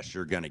 that's the best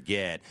you're going to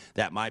get.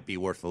 That might be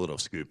worth a little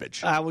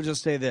scoopage. I will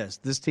just say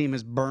this. This team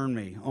has burned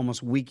me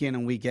almost week in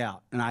and week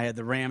out. And I had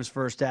the Rams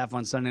first half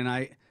on Sunday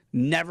night.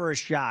 Never a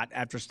shot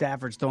after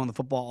Stafford's throwing the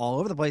football all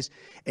over the place.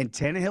 And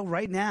Tannehill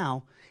right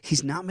now,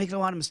 he's not making a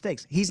lot of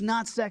mistakes. He's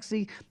not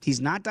sexy.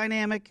 He's not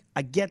dynamic.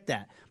 I get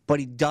that. But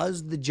he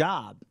does the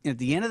job. And at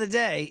the end of the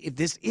day, if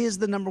this is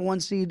the number 1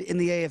 seed in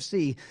the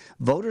AFC,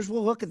 voters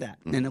will look at that.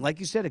 And like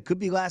you said, it could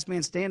be last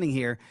man standing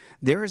here.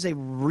 There is a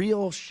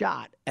real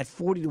shot at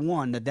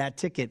 40-1 that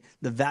ticket,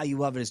 the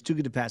value of it is too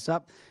good to pass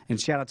up. And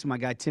shout out to my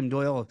guy Tim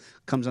Doyle,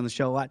 comes on the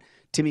show a lot.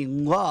 Timmy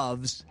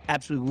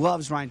absolutely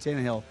loves Ryan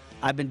Tannehill.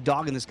 I've been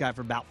dogging this guy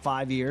for about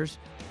 5 years.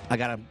 I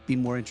got to be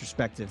more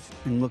introspective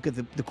and look at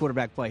the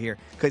quarterback play here,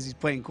 because he's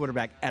playing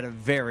quarterback at a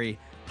very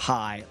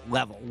high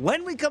level.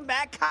 When we come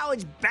back,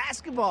 college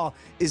basketball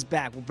is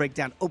back. We'll break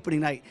down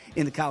opening night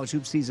in the college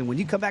hoop season when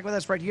you come back with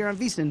us right here on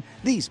VSiN,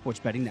 the Sports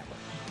Betting Network.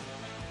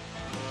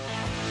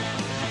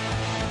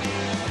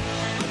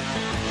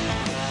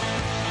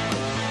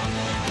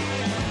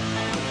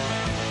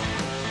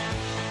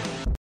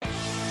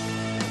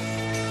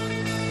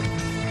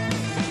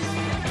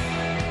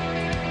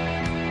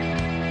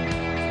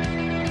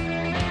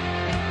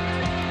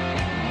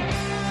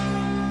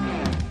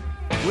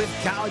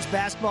 College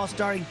basketball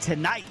starting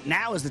tonight.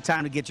 Now is the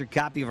time to get your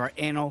copy of our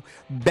annual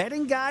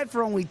betting guide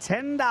for only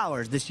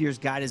 $10. This year's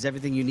guide is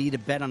everything you need to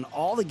bet on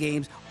all the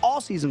games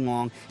all season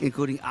long,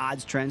 including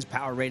odds, trends,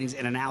 power ratings,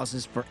 and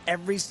analysis for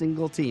every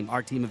single team.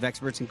 Our team of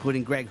experts,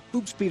 including Greg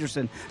Hoops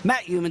Peterson,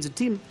 Matt Humans, and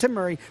Tim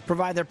Murray,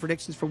 provide their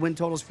predictions for win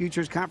totals,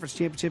 futures, conference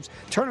championships,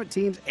 tournament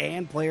teams,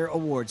 and player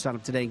awards. Sign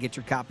up today and get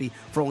your copy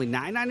for only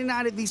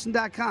 $9.99 at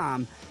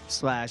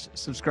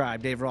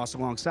VSiN.com/subscribe. Dave Ross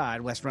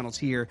alongside Wes Reynolds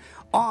here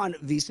on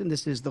VSiN.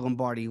 This is the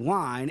Lombardi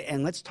Line,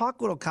 and let's talk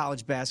a little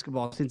college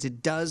basketball since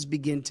it does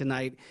begin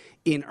tonight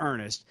in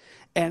earnest.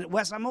 And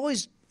Wes, I'm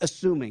always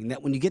assuming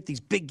that when you get these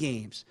big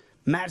games,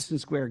 Madison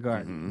Square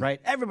Garden,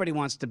 right? Everybody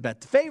wants to bet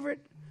the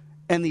favorite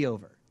and the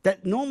over.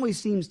 That normally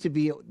seems to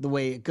be the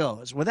way it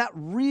goes without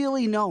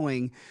really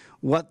knowing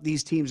what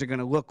these teams are going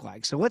to look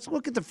like. So let's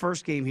look at the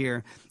first game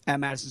here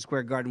at Madison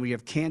Square Garden. We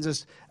have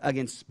Kansas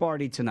against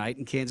Sparty tonight,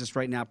 and Kansas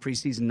right now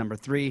preseason number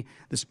 3,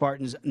 the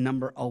Spartans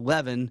number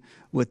 11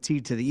 with T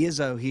to the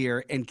Izzo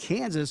here, and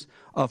Kansas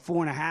a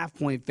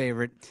 4.5-point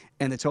favorite,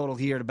 and the total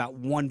here at about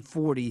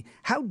 140.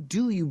 How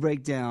do you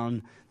break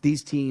down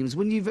these teams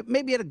when you've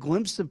maybe had a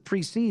glimpse of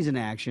preseason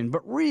action,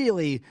 but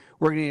really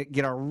we're going to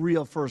get our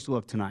real first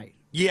look tonight?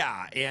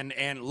 Yeah,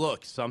 and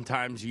look,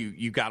 sometimes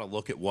you got to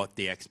look at what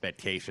the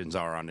expectations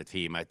are on the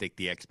team. I think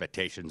the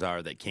expectations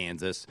are that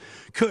Kansas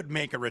could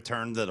make a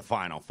return to the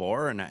Final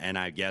Four, and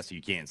I guess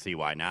you can't see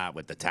why not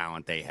with the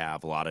talent they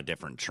have, a lot of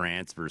different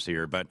transfers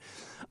here. But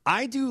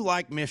I do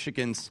like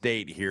Michigan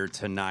State here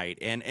tonight,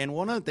 and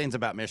one of the things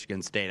about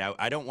Michigan State,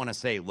 I don't want to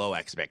say low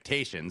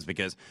expectations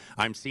because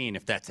I'm seeing,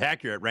 if that's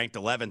accurate, ranked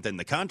 11th in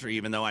the country,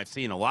 even though I've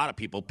seen a lot of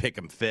people pick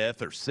them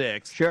 5th or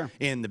 6th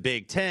in the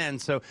Big Ten.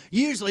 So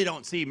usually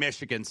don't see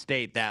Michigan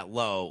State that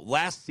low.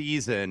 Last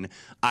season,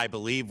 I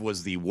believe,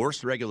 was the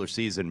worst regular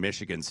season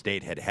Michigan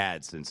State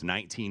had since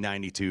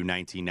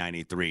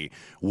 1992-1993.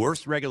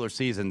 Worst regular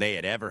season they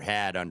had ever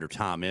had under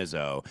Tom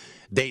Izzo.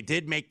 They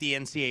did make the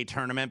NCAA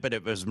tournament, but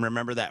it was,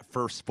 remember that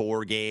first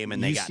 4 game,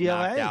 and they got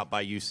knocked out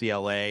by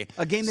UCLA.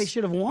 A game they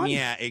should have won.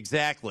 Yeah,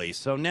 exactly.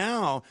 So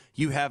now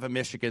you have a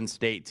Michigan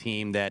State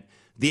team that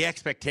the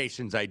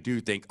expectations, I do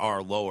think,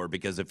 are lower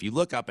because if you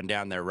look up and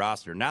down their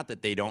roster, not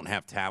that they don't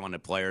have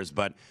talented players,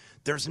 but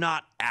there's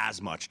not as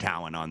much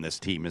talent on this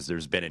team as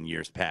there's been in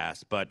years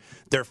past. But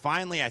they're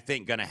finally, I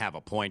think, going to have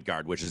a point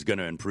guard, which is going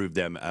to improve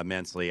them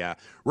immensely.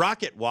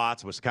 Rocket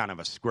Watts was kind of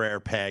a square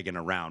peg in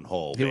a round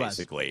hole,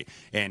 basically.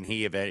 And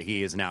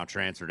he is now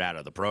transferred out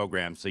of the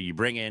program. So you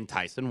bring in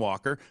Tyson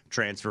Walker,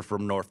 transfer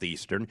from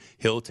Northeastern.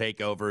 He'll take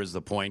over as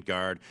the point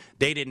guard.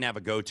 They didn't have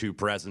a go-to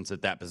presence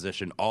at that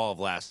position all of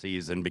last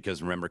season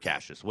because, remember,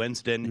 Cassius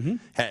Winston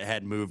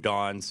had moved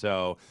on.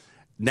 So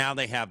now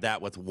they have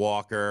that with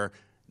Walker.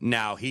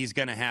 Now, he's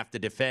going to have to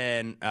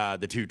defend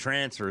the 2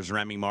 transfers,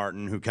 Remy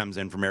Martin, who comes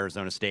in from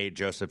Arizona State,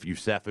 Joseph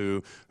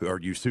Yusufu,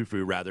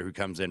 who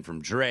comes in from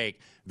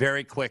Drake.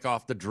 Very quick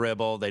off the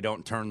dribble. They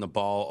don't turn the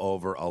ball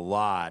over a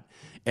lot.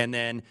 And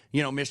then,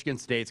 Michigan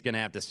State's going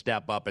to have to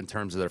step up in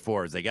terms of their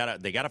forwards. They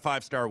got a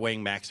 5-star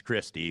wing, Max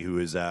Christie, who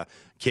is a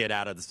kid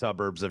out of the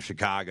suburbs of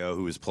Chicago,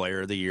 who is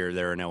player of the year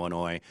there in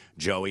Illinois.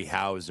 Joey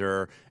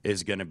Hauser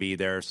is going to be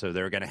there, so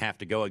they're going to have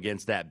to go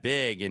against that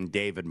big in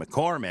David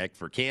McCormick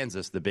for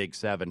Kansas, the big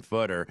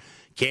 7-footer.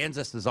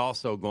 Kansas is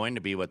also going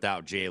to be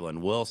without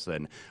Jalen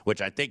Wilson,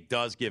 which I think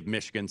does give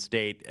Michigan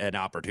State an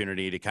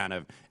opportunity to kind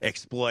of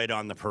exploit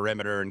on the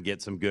perimeter and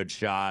get some good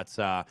shots.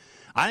 I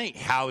think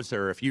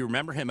Hauser, if you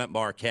remember him at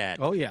Marquette,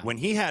 when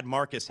he had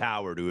Marcus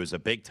Howard, who was a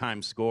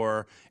big-time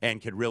scorer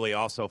and could really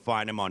also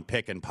find him on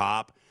pick and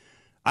pop,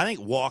 I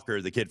think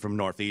Walker, the kid from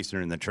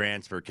Northeastern and the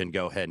transfer, can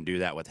go ahead and do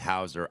that with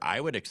Hauser.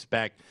 I would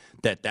expect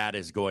that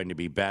is going to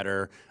be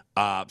better.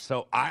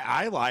 So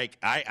I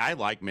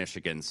like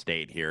Michigan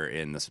State here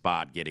in the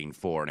spot, getting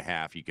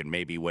 4.5. You can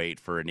maybe wait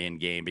for an in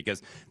game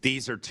because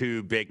these are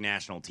 2 big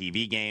national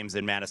TV games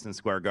in Madison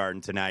Square Garden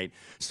tonight.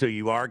 So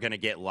you are going to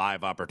get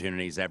live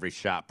opportunities. Every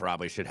shop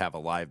probably should have a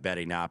live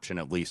betting option,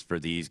 at least for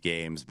these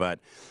games.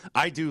 But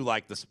I do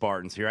like the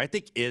Spartans here. I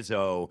think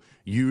Izzo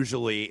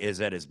usually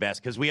is at his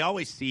best because we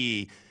always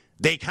see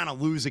they kind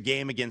of lose a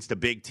game against a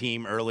big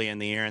team early in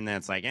the year, and then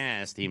it's like,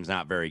 this team's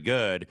not very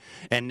good.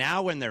 And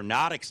now when they're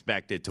not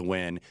expected to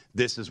win,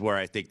 this is where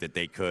I think that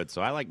they could.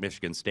 So I like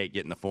Michigan State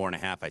getting the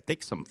 4.5. I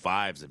think some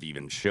 5s have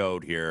even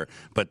showed here,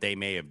 but they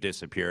may have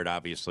disappeared.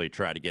 Obviously,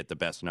 try to get the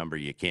best number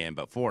you can,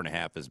 but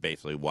 4.5 is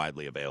basically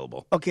widely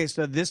available. Okay,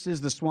 so this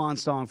is the swan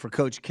song for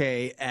Coach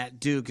K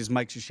at Duke, as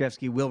Mike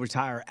Krzyzewski will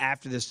retire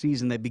after this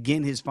season. They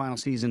begin his final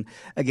season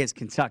against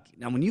Kentucky.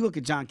 Now, when you look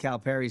at John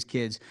Calipari's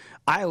kids,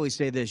 I always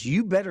say this: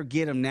 you better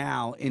get them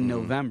now in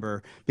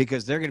November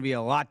because they're going to be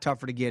a lot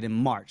tougher to get in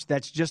March.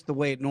 That's just the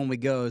way it normally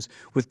goes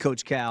with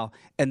Coach Cal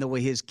and the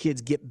way his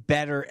kids get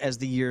better as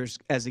the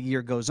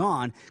year goes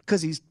on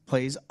because he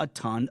plays a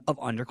ton of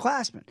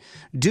underclassmen.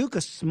 Duke,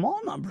 a small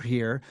number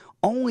here,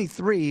 only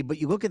 3, but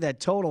you look at that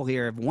total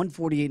here of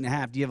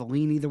 148.5. Do you have a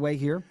lean either way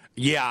here?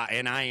 Yeah,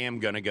 and I am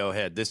going to go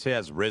ahead. This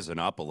has risen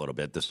up a little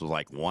bit. This was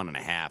like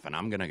 1.5, and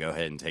I'm going to go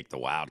ahead and take the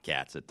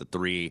Wildcats at the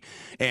 3.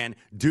 And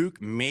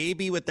Duke,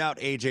 maybe without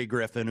A.J.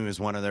 Griffin, who is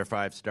one of their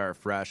 5-star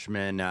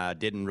freshmen,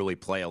 didn't really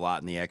play a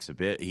lot in the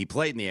exhibit. He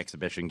played in the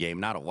exhibition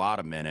game, not a lot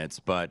of minutes,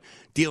 but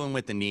dealing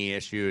with the knee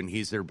issue, and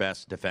he's their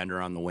best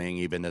defender on the wing,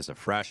 even as a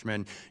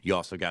freshman. You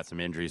also got some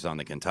injuries on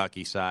the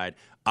Kentucky side.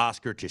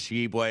 Oscar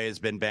Tshiebwe has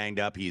been banged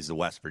up. He's the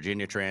West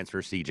Virginia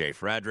transfer. C.J.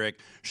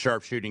 Frederick,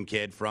 sharpshooting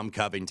kid from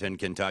Covington,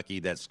 Kentucky,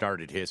 that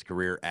started his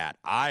career at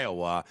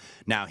Iowa.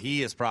 Now,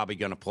 he is probably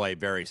going to play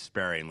very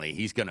sparingly.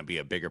 He's going to be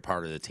a bigger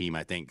part of the team,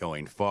 I think,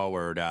 going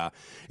forward.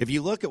 If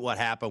you look at what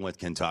happened with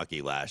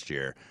Kentucky last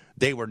year.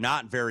 They were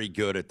not very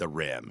good at the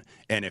rim.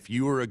 And if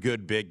you were a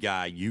good big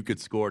guy, you could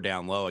score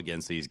down low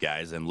against these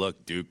guys. And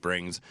look, Duke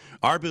brings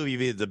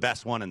arguably the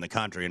best one in the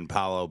country in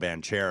Paolo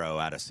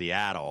Banchero out of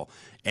Seattle.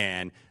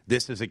 And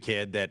this is a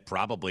kid that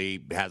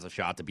probably has a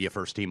shot to be a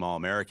first-team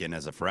All-American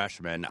as a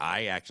freshman.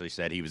 I actually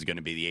said he was going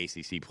to be the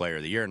ACC Player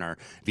of the Year in our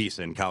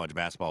VSiN College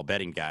Basketball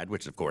Betting Guide,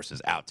 which, of course,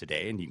 is out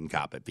today, and you can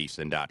cop at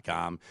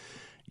vsin.com.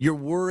 You're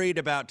worried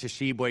about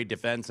Tshiebwe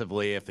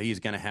defensively if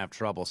he's going to have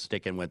trouble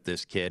sticking with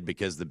this kid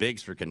because the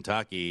bigs for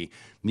Kentucky,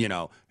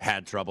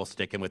 had trouble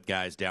sticking with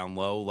guys down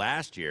low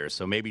last year.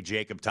 So maybe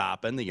Jacob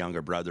Toppin, the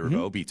younger brother of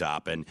Obi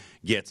Toppin,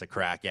 gets a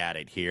crack at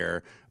it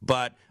here.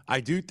 But I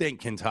do think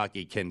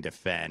Kentucky can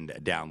defend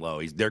down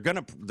low. They're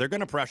gonna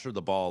pressure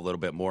the ball a little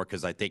bit more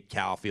because I think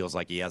Cal feels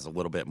like he has a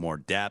little bit more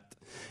depth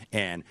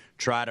and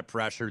try to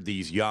pressure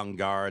these young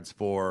guards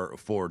for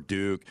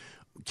Duke.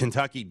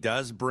 Kentucky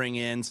does bring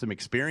in some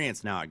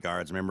experience now at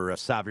guards. Remember,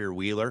 Xavier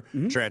Wheeler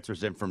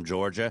transfers in from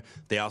Georgia.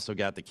 They also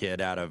got the kid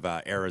out of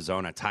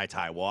Arizona,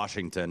 Ty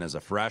Washington, as a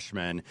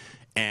freshman.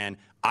 And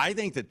I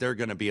think that they're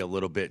going to be a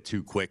little bit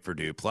too quick for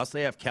Duke. Plus,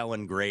 they have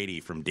Kellen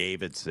Grady from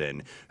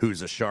Davidson,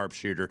 who's a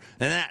sharpshooter.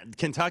 And that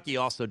Kentucky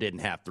also didn't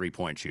have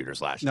three-point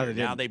shooters last year.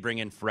 Now they bring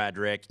in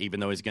Frederick, even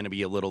though he's going to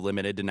be a little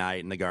limited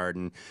tonight in the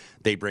Garden.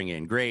 They bring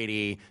in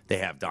Grady. They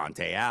have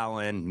Dante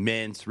Allen,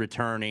 Mintz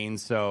returning.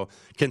 So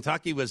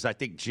Kentucky was, I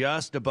think,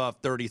 just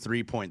above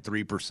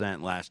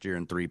 33.3% last year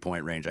in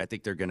three-point range. I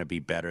think they're going to be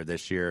better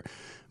this year.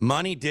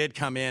 Money did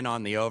come in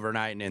on the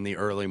overnight and in the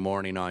early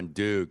morning on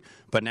Duke.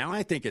 But now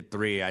I think at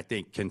 3, I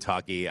think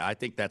Kentucky, I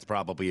think that's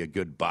probably a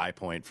good buy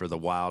point for the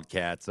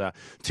Wildcats.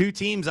 Two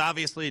teams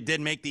obviously did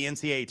make the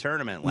NCAA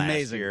tournament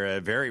last year.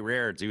 Very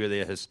rare due to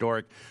the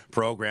historic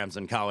programs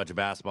in college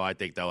basketball. I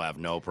think they'll have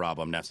no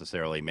problem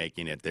necessarily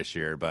making it this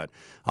year. But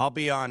I'll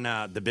be on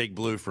the Big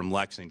Blue from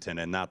Lexington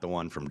and not the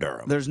one from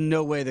Durham. There's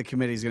no way the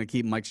committee is going to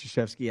keep Mike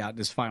Krzyzewski out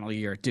this final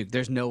year at Duke.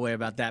 There's no way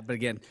about that. But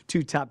again,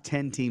 2 top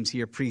 10 teams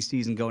here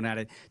preseason going at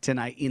it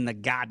tonight in the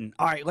Garden.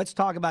 All right, let's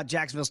talk about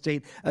Jacksonville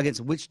State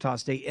against Wichita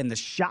State and the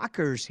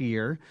Shockers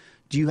here.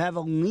 Do you have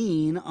a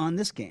lean on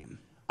this game?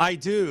 I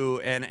do,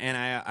 and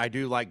I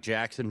do like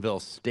Jacksonville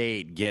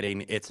State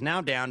getting. It's now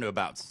down to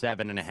about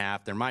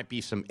 7.5. There might be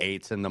some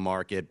 8s in the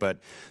market, but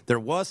there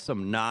was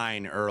some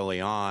 9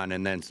 early on,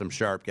 and then some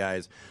sharp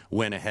guys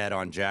went ahead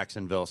on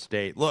Jacksonville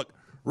State. Look,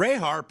 Ray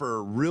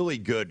Harper, really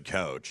good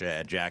coach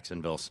at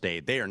Jacksonville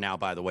State. They are now,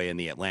 by the way, in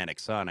the Atlantic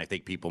Sun. I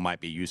think people might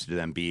be used to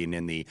them being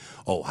in the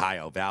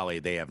Ohio Valley.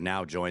 They have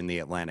now joined the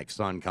Atlantic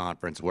Sun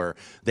Conference, where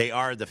they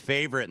are the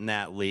favorite in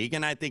that league.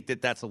 And I think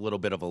that that's a little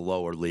bit of a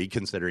lower league,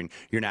 considering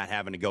you're not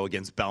having to go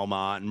against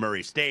Belmont and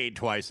Murray State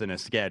twice in a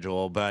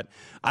schedule. But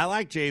I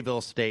like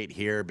Jayville State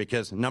here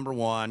because, number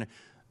one,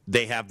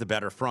 they have the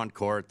better front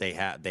court. They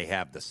have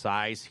the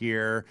size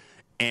here.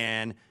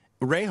 And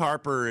Ray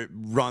Harper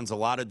runs a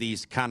lot of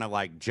these kind of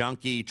like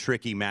junky,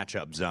 tricky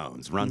matchup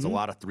zones, runs a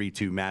lot of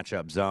 3-2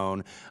 matchup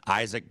zone.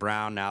 Isaac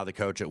Brown, now the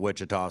coach at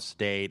Wichita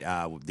State,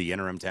 the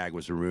interim tag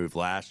was removed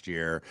last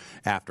year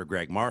after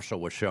Greg Marshall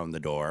was shown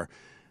the door.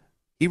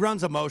 He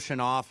runs a motion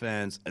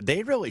offense.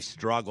 They really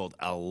struggled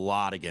a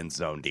lot against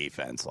zone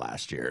defense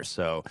last year.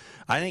 So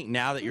I think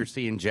now that you're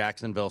seeing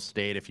Jacksonville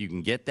State, if you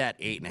can get that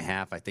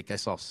 8.5, I think I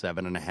saw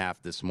 7.5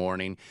 this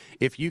morning.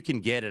 If you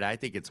can get it, I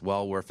think it's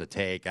well worth the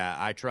take.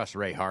 I trust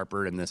Ray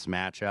Harper in this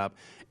matchup,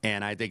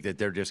 and I think that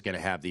they're just going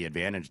to have the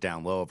advantage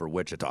down low over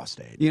Wichita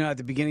State. You know, at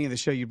the beginning of the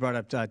show, you brought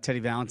up Teddy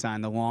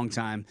Valentine, the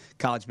longtime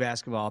college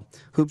basketball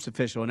hoops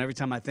official, and every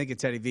time I think of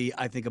Teddy V,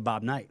 I think of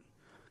Bob Knight.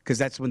 Because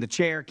that's when the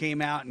chair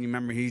came out, and you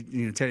remember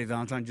Teddy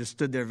Valentine just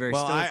stood there very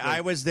still. Well,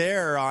 I was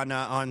there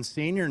on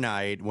senior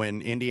night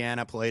when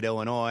Indiana played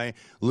Illinois.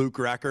 Luke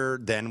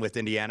Recker, then with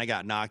Indiana,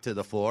 got knocked to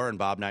the floor, and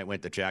Bob Knight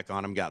went to check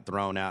on him, got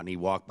thrown out, and he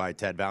walked by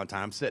Ted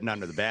Valentine. I'm sitting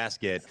under the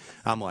basket.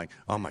 I'm like,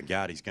 oh, my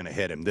God, he's going to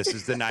hit him. This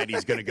is the night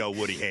he's going to go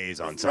Woody Hayes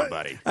on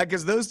somebody.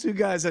 Because those two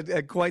guys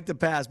had quite the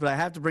pass, but I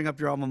have to bring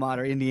up your alma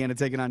mater, Indiana,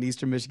 taking on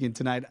Eastern Michigan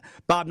tonight.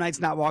 Bob Knight's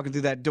not walking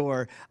through that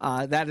door,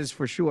 that is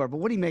for sure. But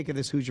what do you make of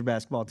this Hoosier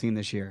basketball team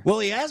this year? Well,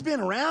 he has been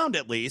around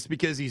at least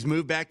because he's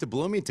moved back to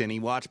Bloomington. He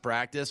watched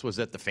practice, was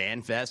at the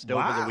Fan Fest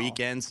over the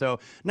weekend. So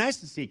nice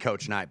to see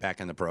Coach Knight back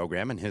in the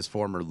program, and his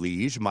former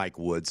liege, Mike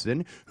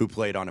Woodson, who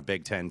played on a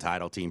Big Ten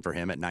title team for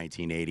him at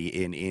 1980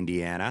 in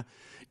Indiana,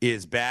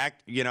 is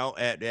back,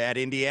 at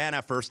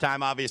Indiana. First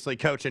time, obviously,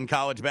 coaching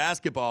college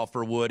basketball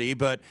for Woody.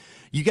 But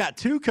you got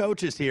two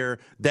coaches here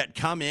that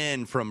come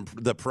in from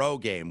the pro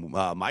game.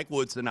 Mike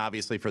Woodson,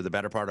 obviously, for the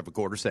better part of a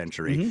quarter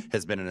century,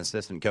 has been an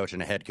assistant coach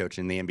and a head coach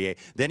in the NBA.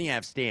 Then you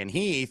have Stan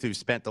Heath, who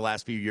spent the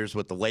last few years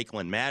with the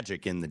Lakeland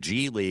Magic in the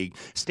G League.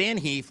 Stan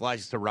Heath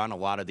likes to run a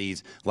lot of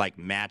these, like,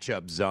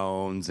 matchup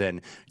zones.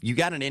 And you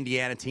got an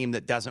Indiana team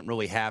that doesn't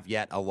really have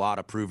yet a lot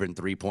of proven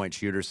three-point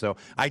shooters. So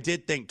I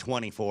did think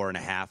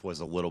 24.5 was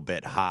a little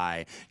bit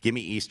high. Give me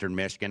Eastern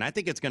Michigan. I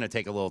think it's going to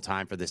take a little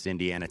time for this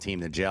Indiana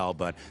team to gel,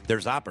 but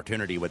there's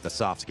opportunity with the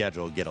soft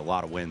schedule to get a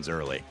lot of wins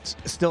early.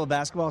 Still a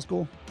basketball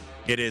school?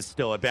 It is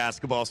still a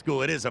basketball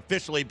school. It is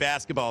officially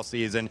basketball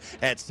season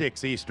at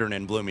 6 Eastern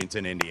in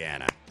Bloomington,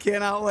 Indiana.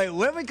 Cannot wait.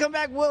 When we come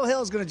back, Will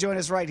Hill is going to join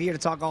us right here to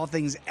talk all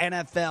things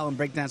NFL and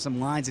break down some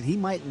lines that he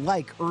might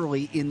like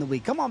early in the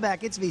week. Come on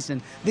back. It's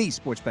VSiN, the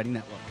Sports Betting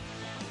Network.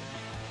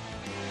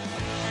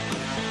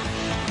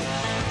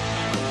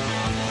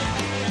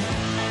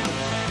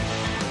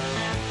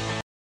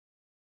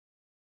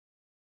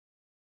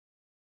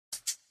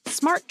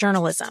 Smart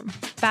journalism.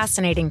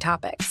 Fascinating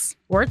topics.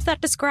 Words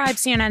that describe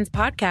CNN's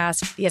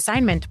podcast, The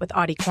Assignment with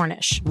Audie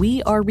Cornish.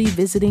 We are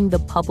revisiting the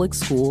public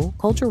school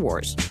culture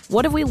wars.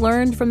 What have we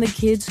learned from the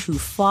kids who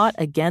fought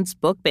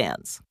against book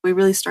bans? We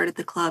really started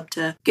the club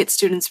to get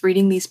students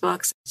reading these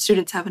books.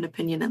 Students have an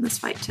opinion in this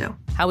fight, too.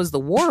 How has the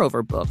war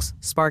over books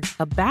sparked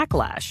a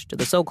backlash to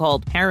the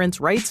so-called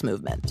parents' rights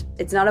movement?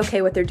 It's not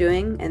okay what they're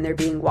doing, and they're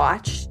being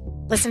watched.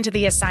 Listen to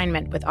The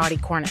Assignment with Audie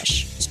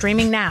Cornish.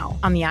 Streaming now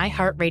on the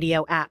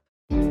iHeartRadio app.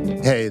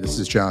 Hey, this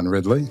is John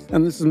Ridley.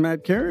 And this is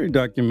Matt Carey,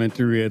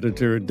 documentary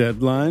editor at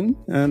Deadline.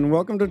 And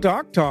welcome to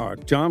Doc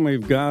Talk. John,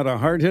 we've got a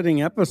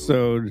hard-hitting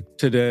episode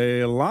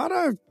today. A lot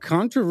of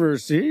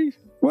controversy.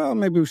 Well,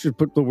 maybe we should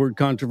put the word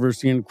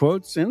controversy in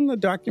quotes in the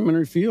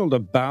documentary field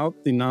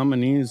about the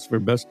nominees for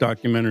Best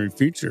Documentary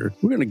Feature.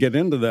 We're going to get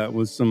into that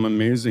with some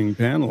amazing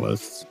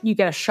panelists. You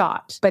get a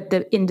shot, but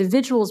the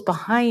individuals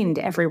behind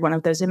every one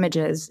of those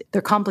images,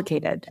 they're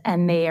complicated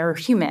and they are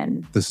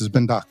human. This has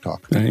been Doc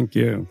Talk. Thank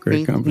you.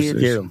 Great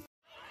conversation.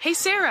 Hey,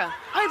 Sarah,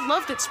 I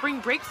love that spring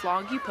break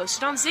vlog you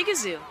posted on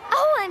Zigazoo.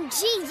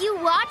 OMG, you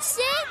watched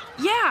it?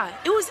 Yeah,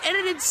 it was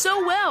edited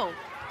so well.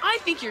 I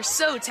think you're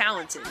so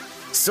talented.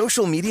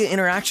 Social media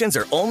interactions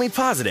are only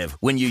positive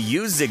when you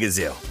use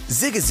Zigazoo.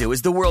 Zigazoo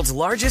is the world's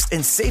largest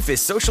and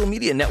safest social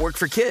media network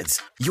for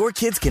kids. Your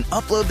kids can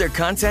upload their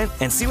content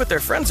and see what their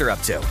friends are up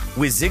to.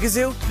 With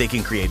Zigazoo, they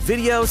can create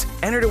videos,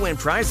 enter to win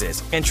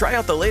prizes, and try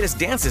out the latest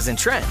dances and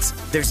trends.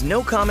 There's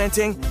no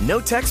commenting, no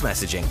text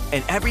messaging,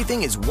 and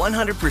everything is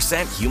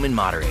 100% human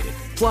moderated.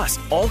 Plus,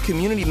 all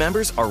community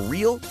members are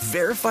real,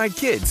 verified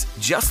kids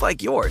just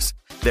like yours.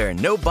 There are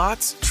no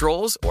bots,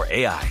 trolls, or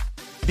AI.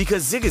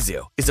 Because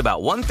Zigazoo is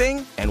about one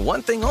thing and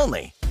one thing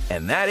only,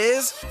 and that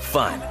is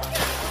fun.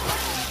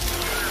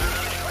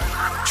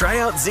 Try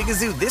out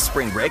Zigazoo this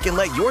spring break and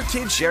let your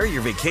kids share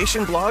your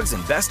vacation blogs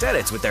and best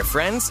edits with their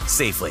friends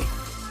safely.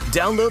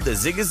 Download the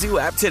Zigazoo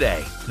app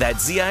today.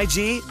 That's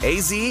Zigazoo.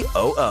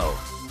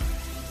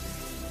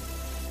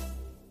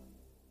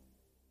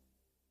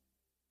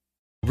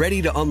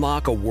 Ready to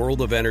unlock a world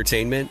of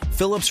entertainment?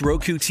 Philips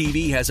Roku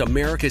TV has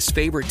America's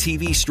favorite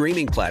TV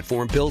streaming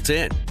platform built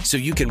in, so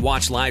you can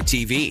watch live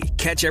TV,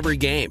 catch every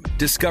game,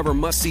 discover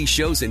must-see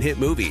shows and hit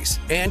movies,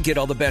 and get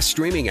all the best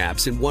streaming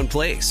apps in one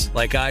place,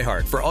 like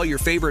iHeart for all your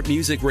favorite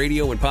music,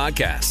 radio, and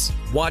podcasts.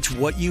 Watch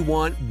what you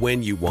want,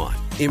 when you want.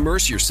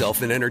 Immerse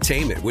yourself in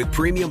entertainment with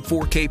premium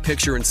 4K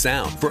picture and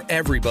sound for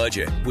every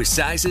budget, with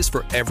sizes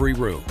for every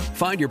room.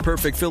 Find your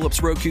perfect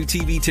Philips Roku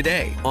TV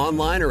today,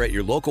 online or at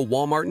your local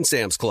Walmart and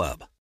Sam's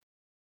Club.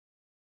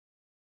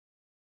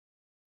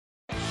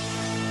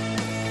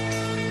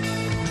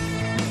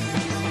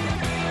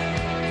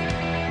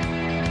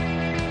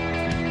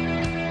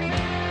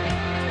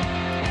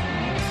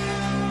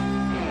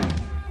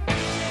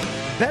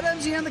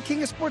 BetMGM, the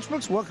king of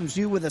sportsbooks, welcomes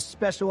you with a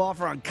special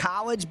offer on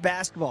college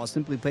basketball.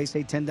 Simply place a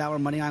 $10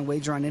 moneyline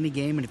wager on any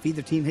game, and if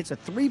either team hits a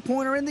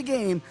three-pointer in the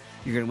game,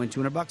 you're going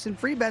to win $200 in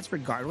free bets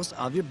regardless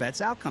of your bet's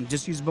outcome.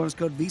 Just use the bonus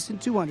code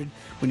VSiN200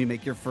 when you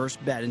make your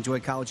first bet. Enjoy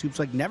college hoops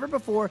like never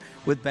before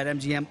with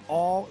BetMGM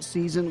all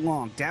season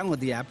long. Download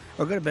the app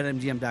or go to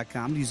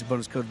BetMGM.com to use the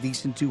bonus code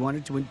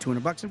VSiN200 to win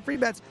 $200 in free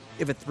bets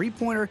if a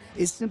three-pointer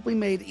is simply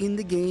made in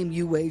the game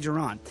you wager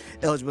on.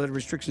 Eligibility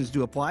restrictions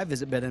do apply.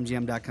 Visit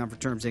BetMGM.com for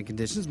terms and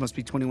conditions. Must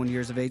be 21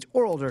 years of age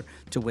or older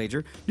to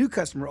wager. New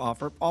customer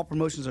offer. All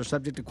promotions are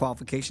subject to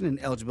qualification and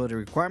eligibility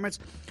requirements.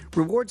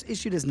 Rewards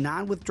issued as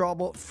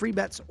non-withdrawable free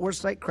bets or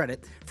site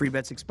credit. Free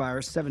bets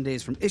expire 7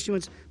 days from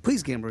issuance.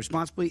 Please gamble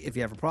responsibly. If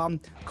you have a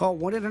problem, call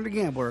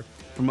 1-800-GAMBLER.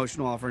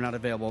 Promotional offer not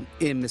available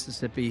in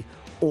Mississippi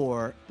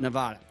or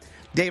Nevada.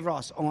 Dave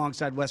Ross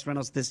alongside Wes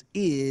Reynolds. This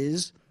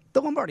is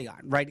the Lombardi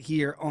Line right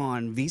here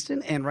on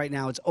VSiN. And right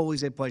now, it's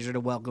always a pleasure to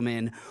welcome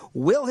in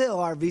Will Hill,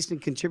 our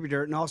VSiN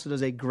contributor, and also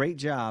does a great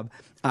job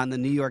on the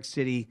New York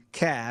City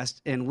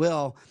cast. And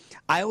Will,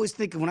 I always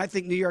think, when I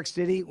think New York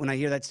City, when I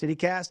hear that city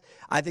cast,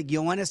 I think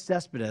Yoenis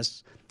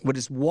Cespedes with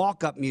his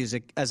walk-up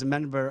music as a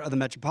member of the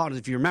Metropolitans.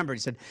 If you remember, he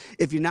said,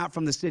 if you're not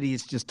from the city,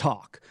 it's just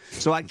talk.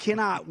 So I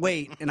cannot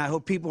wait, and I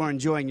hope people are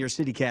enjoying your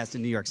city cast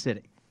in New York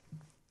City.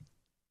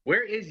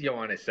 Where is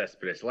Yoenis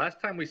Cespedes? Last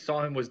time we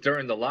saw him was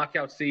during the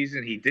lockout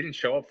season. He didn't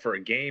show up for a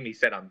game. He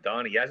said, I'm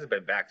done. He hasn't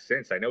been back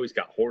since. I know he's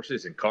got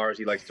horses and cars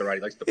he likes to ride.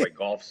 He likes to play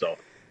golf. So,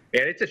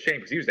 yeah, it's a shame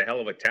because he was a hell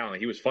of a talent.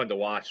 He was fun to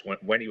watch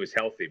when he was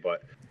healthy.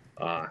 But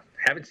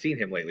Haven't seen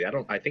him lately.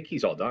 I think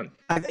he's all done.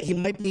 He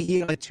might be.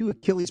 He had 2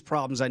 Achilles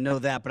problems. I know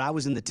that, but I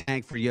was in the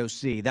tank for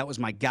Yossi. That was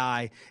my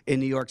guy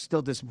in New York.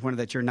 Still disappointed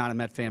that you're not a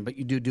Met fan, but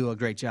you do a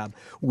great job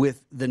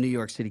with the New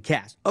York City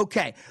Cast.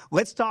 Okay,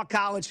 let's talk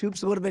college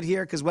hoops a little bit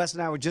here because Wes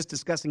and I were just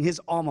discussing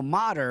his alma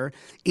mater,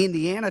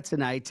 Indiana,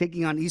 tonight,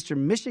 taking on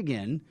Eastern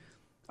Michigan.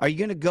 Are you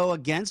going to go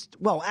against?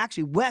 Well,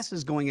 actually, Wes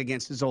is going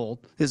against his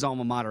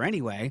alma mater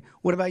anyway.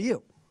 What about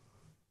you?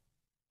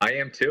 I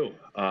am too.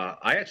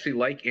 I actually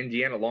like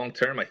Indiana long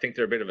term. I think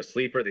they're a bit of a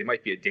sleeper. They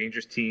might be a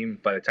dangerous team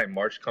by the time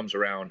March comes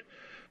around.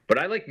 But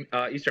I like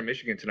Eastern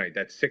Michigan tonight.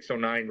 That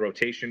 609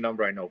 rotation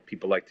number. I know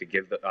people like to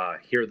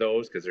hear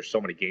those because there's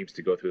so many games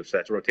to go through. So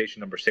that's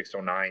rotation number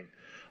 609.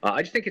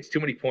 I just think it's too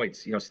many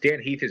points.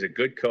 Stan Heath is a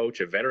good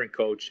coach, a veteran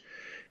coach.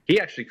 He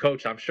actually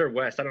coached, I'm sure,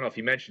 Wes, I don't know if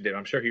he mentioned it.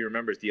 I'm sure he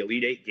remembers the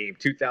Elite Eight game,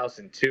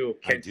 2002,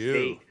 Kent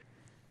State.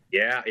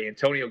 Yeah,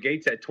 Antonio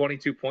Gates had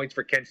 22 points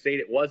for Kent State.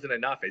 It wasn't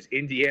enough as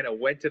Indiana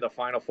went to the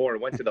Final Four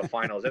and went to the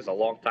finals. That's a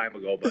long time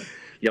ago, but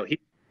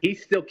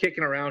he's still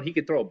kicking around. He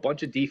could throw a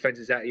bunch of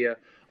defenses at you.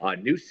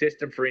 New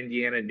system for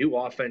Indiana, new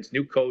offense,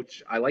 new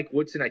coach. I like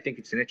Woodson. I think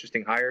it's an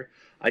interesting hire.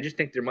 I just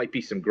think there might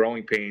be some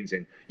growing pains.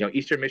 And,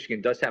 Eastern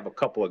Michigan does have a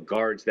couple of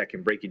guards that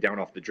can break you down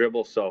off the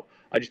dribble. So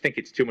I just think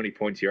it's too many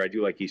points here. I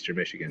do like Eastern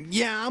Michigan.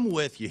 Yeah, I'm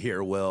with you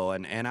here, Will.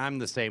 And I'm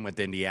the same with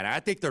Indiana. I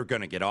think they're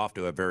going to get off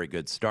to a very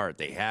good start.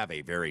 They have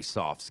a very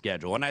soft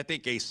schedule. And I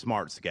think a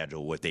smart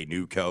schedule with a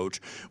new coach,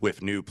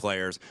 with new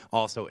players,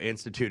 also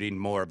instituting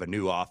more of a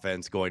new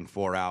offense, going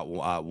 4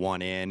 out,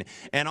 1 in.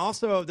 And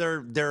also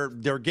they're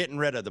getting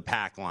rid of the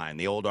pack line,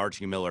 the old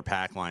Archie Miller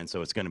pack line.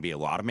 So it's going to be a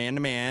lot of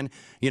man-to-man,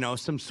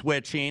 some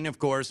switching. Of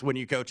course, when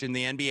you coach in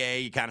the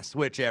NBA, you kind of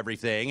switch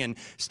everything. And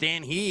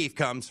Stan Heath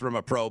comes from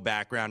a pro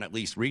background, at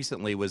least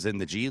recently, was in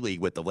the G League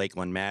with the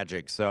Lakeland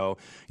Magic. So,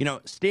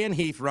 Stan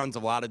Heath runs a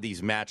lot of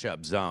these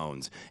matchup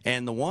zones.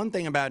 And the one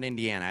thing about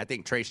Indiana, I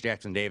think Trace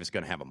Jackson-Davis is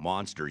going to have a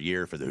monster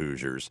year for the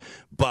Hoosiers.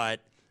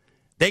 But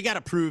they got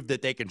to prove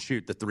that they can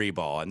shoot the 3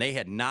 ball. And they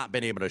had not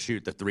been able to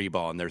shoot the 3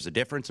 ball. And there's a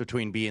difference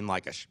between being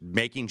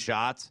making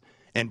shots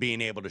and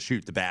being able to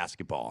shoot the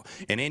basketball.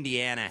 And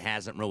Indiana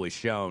hasn't really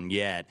shown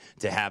yet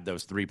to have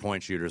those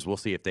 3-point shooters. We'll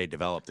see if they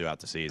develop throughout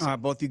the season. All right,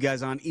 both you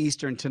guys on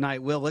Eastern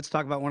tonight. Will, let's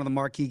talk about one of the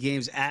marquee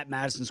games at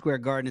Madison Square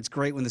Garden. It's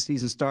great when the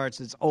season starts.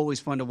 It's always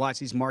fun to watch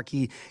these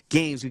marquee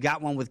games. We got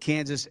one with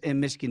Kansas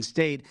and Michigan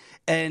State.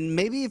 And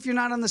maybe if you're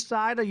not on the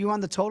side, are you on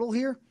the total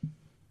here?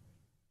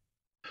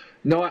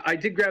 No, I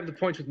did grab the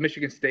points with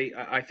Michigan State.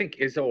 I think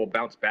Izzo will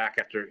bounce back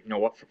after,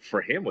 what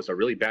for him was a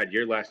really bad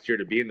year last year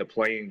to be in the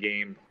play-in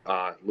game,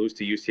 lose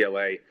to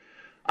UCLA.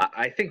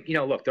 I think,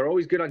 look, they're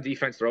always good on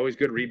defense. They're always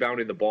good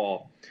rebounding the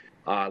ball.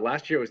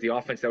 Last year it was the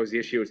offense that was the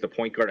issue. It was the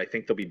point guard. I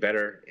think they'll be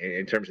better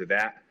in terms of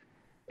that.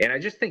 And I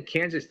just think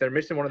Kansas, they're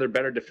missing one of their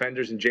better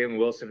defenders in Jalen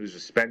Wilson, who's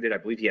suspended. I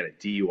believe he had a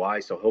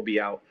DUI, so he'll be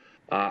out.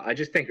 I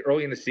just think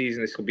early in the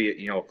season, this will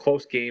be a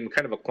close game,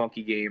 kind of a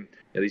clunky game.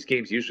 These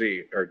games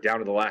usually are down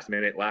to the last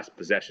minute, last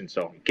possession.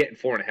 So getting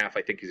 4.5,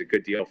 I think, is a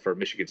good deal for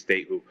Michigan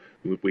State, who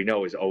we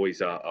know is always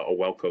a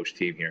well-coached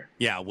team here.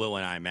 Yeah, Will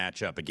and I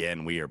match up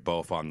again. We are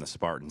both on the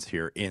Spartans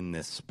here in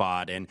this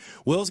spot. And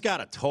Will's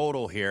got a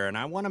total here, and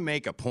I want to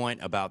make a point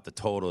about the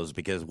totals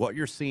because what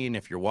you're seeing,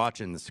 if you're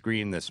watching the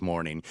screen this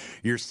morning,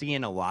 you're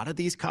seeing a lot of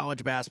these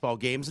college basketball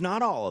games,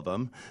 not all of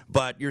them,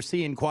 but you're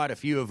seeing quite a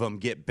few of them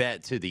get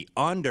bet to the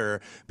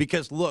under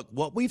because, look,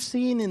 what we've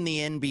seen in the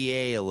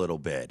NBA a little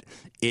bit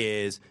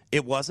is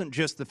it wasn't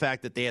just the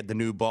fact that they had the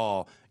new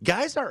ball.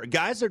 Guys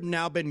have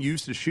now been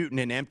used to shooting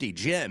in empty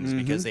gyms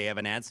because they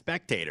haven't had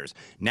spectators.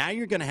 Now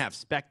you're going to have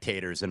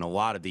spectators in a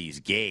lot of these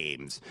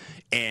games.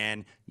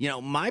 And,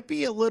 might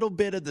be a little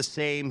bit of the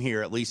same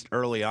here, at least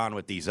early on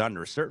with these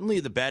unders. Certainly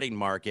the betting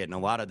market and a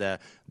lot of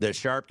the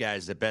sharp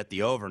guys that bet the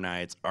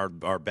overnights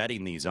are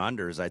betting these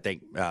unders, I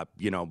think,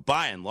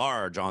 by and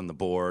large on the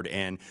board.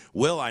 And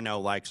Will, I know,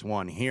 likes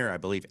one here. I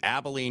believe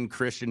Abilene,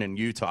 Christian, and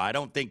Utah. I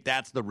don't think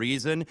that's the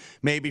reason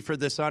maybe for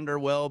this under,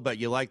 Will, but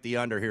you like the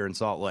under here in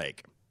Salt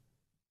Lake.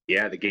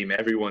 Yeah, the game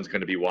everyone's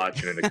going to be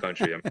watching in the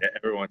country.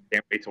 Everyone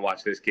can't wait to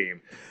watch this game.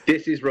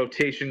 This is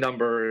rotation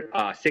number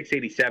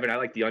 687. I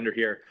like the under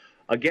here.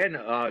 Again,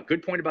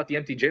 good point about the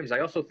empty gyms. I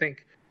also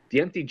think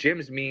the empty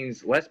gyms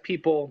means less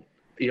people,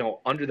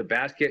 under the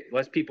basket,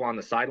 less people on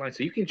the sideline.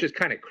 So you can just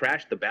kind of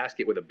crash the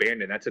basket with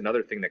abandon. That's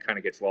another thing that kind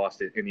of gets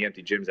lost in the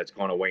empty gyms that's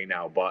gone away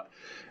now. But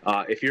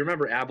if you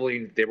remember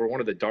Abilene, they were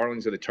one of the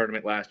darlings of the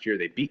tournament last year.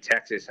 They beat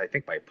Texas, I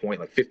think, by a point,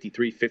 like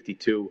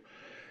 53-52.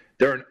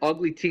 They're an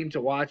ugly team to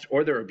watch,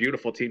 or they're a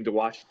beautiful team to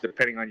watch,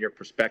 depending on your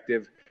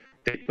perspective.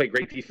 They play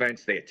great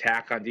defense. They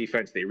attack on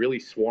defense. They really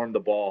swarm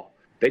the ball.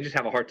 They just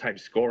have a hard time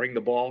scoring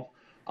the ball.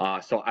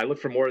 So I look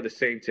for more of the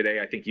same today.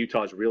 I think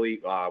Utah's really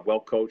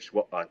well coached,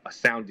 a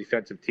sound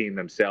defensive team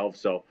themselves.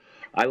 So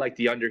I like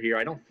the under here.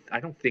 I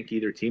don't think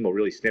either team will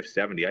really sniff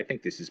 70. I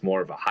think this is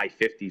more of a high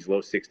 50s, low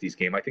 60s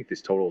game. I think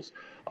this total's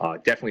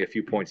definitely a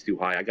few points too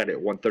high. I got it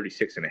at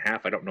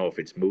 136.5. I don't know if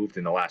it's moved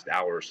in the last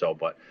hour or so,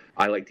 but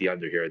I like the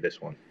under here at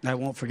this one. I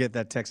won't forget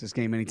that Texas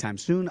game anytime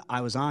soon.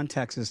 I was on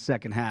Texas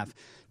second half.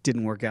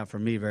 Didn't work out for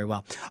me very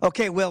well.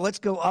 Okay, Will, let's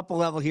go up a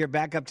level here,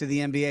 back up to the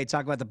NBA.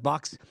 Talk about the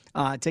Bucks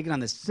taking on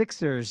the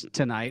Sixers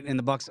tonight, and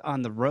the Bucks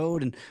on the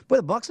road. And boy,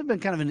 the Bucks have been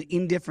kind of an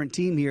indifferent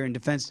team here in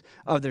defense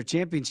of their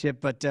championship,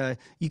 but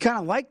you kind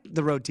of like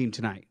the road team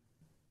tonight.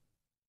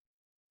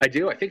 I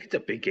do. I think it's a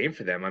big game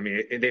for them. I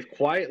mean, they've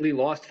quietly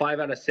lost 5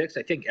 out of 6.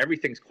 I think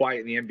everything's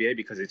quiet in the NBA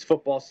because it's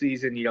football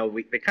season. You know,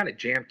 they kind of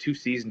jammed 2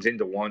 seasons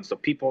into one. So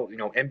people, you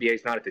know, NBA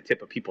is not at the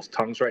tip of people's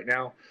tongues right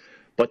now.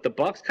 But the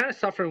Bucks kind of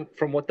suffering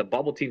from what the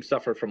bubble team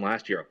suffered from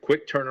last year. A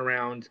quick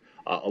turnaround,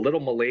 a little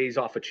malaise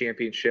off a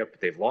championship.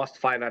 They've lost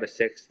 5 out of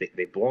 6.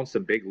 They've blown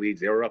some big leads.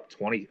 They were up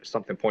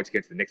 20-something points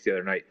against the Knicks the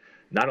other night.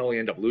 Not only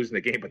end up losing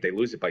the game, but they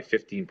lose it by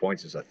 15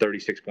 points. It's a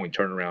 36-point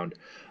turnaround.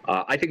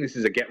 I think this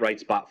is a get-right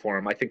spot for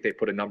them. I think they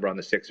put a number on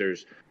the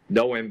Sixers.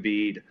 No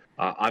Embiid.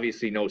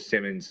 Obviously, no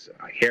Simmons.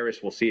 Harris,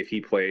 we'll see if he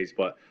plays.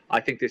 But I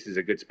think this is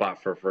a good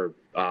spot for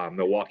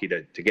Milwaukee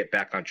to get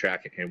back on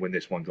track and win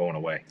this one going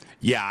away.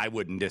 Yeah, I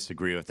wouldn't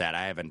disagree with that.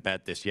 I haven't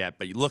bet this yet.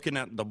 But looking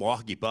at the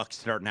Milwaukee Bucks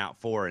starting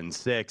out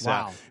 4-6.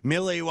 Wow.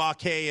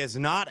 Milwaukee is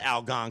not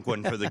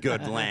Algonquin for the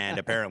good land.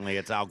 Apparently,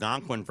 it's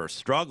Algonquin for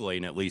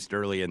struggling, at least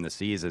early in the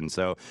season.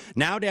 So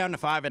now down to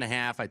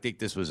 5.5. I think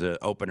this was an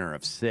opener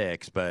of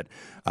 6. But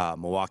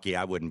Milwaukee,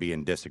 I wouldn't be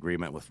in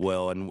disagreement with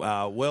Will. And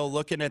Will,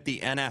 looking at the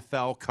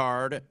NFL card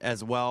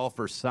as well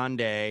for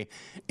Sunday.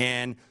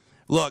 And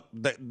look,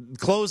 the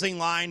closing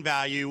line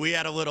value, we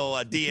had a little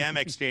DM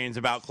exchange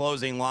about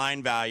closing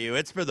line value.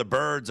 It's for the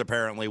birds,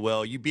 apparently,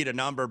 Will. You beat a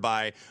number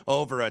by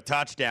over a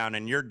touchdown,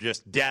 and you're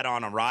just dead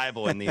on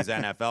arrival in these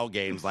NFL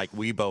games like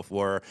we both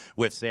were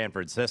with San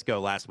Francisco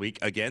last week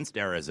against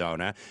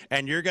Arizona.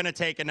 And you're going to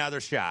take another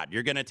shot.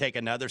 You're going to take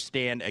another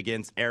stand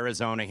against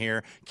Arizona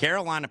here.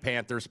 Carolina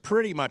Panthers,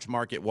 pretty much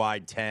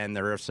market-wide 10.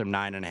 There are some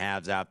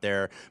 9.5s out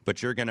there,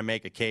 but you're going to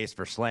make a case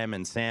for Slam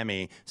and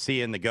Sammy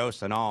seeing the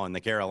ghosts and all in the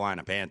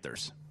Carolina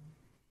Panthers.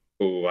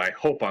 Ooh, I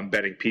hope I'm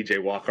betting P.J.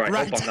 Walker.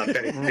 I hope I'm not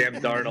betting Sam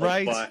Darnold.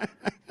 Right. But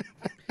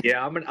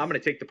yeah, I'm gonna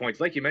take the points.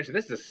 Like you mentioned,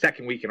 this is the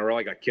second week in a row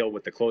I got killed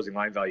with the closing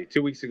line value.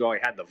 2 weeks ago, I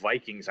had the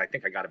Vikings. I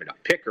think I got them in a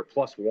pick or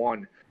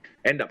 +1.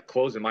 End up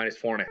closing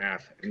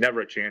 -4.5. Never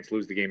a chance,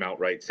 lose the game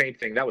outright. Same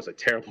thing. That was a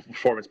terrible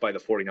performance by the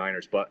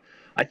 49ers. But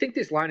I think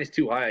this line is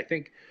too high. I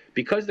think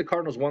because the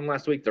Cardinals won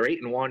last week, they're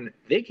 8-1.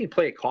 They can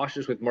play it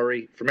cautious with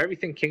Murray. From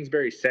everything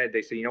Kingsbury said,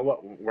 they say, you know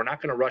what, we're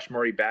not going to rush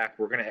Murray back.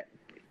 We're going to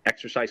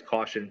exercise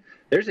caution.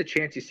 There's a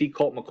chance you see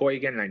Colt McCoy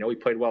again, and I know he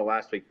played well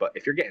last week, but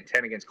if you're getting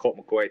 10 against Colt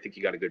McCoy, I think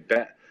you got a good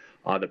bet.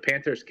 The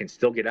Panthers can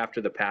still get after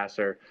the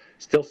passer,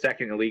 still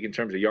second in the league in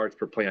terms of yards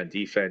per play on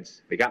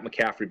defense. They got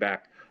McCaffrey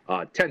back.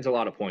 10's a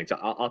lot of points.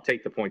 I'll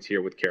take the points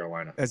here with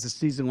Carolina. As a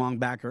season-long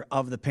backer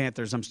of the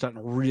Panthers, I'm starting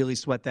to really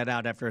sweat that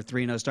out after a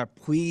 3-0 start.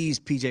 Please,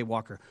 P.J.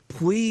 Walker.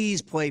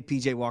 Please play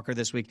P.J. Walker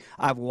this week.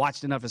 I've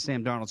watched enough of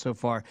Sam Darnold so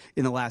far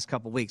in the last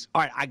couple weeks.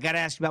 All right, I got to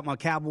ask you about my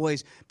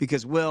Cowboys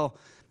because, Will,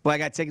 I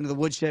got taken to the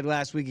woodshed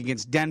last week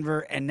against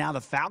Denver, and now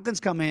the Falcons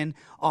come in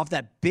off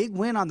that big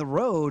win on the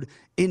road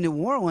in New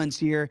Orleans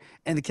here,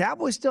 and the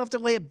Cowboys still have to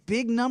lay a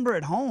big number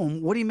at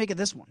home. What do you make of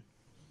this one?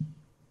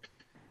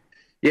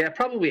 Yeah,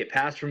 probably a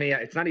pass for me.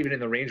 It's not even in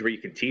the range where you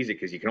can tease it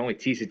because you can only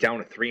tease it down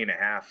to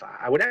 3.5.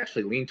 I would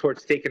actually lean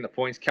towards taking the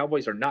points.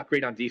 Cowboys are not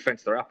great on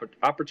defense. They're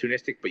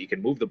opportunistic, but you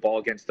can move the ball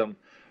against them.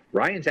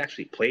 Ryan's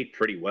actually played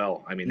pretty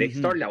well. I mean, they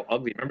started out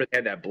ugly. Remember, they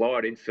had that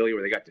blowout in Philly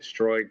where they got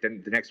destroyed.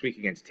 Then the next week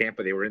against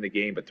Tampa, they were in the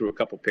game, but threw a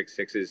couple pick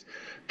sixes.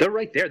 They're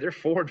right there. They're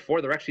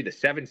 4-4. They're actually the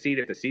 7th seed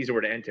if the season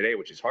were to end today,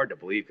 which is hard to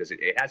believe because it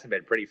hasn't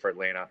been pretty for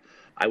Atlanta.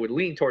 I would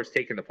lean towards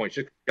taking the points.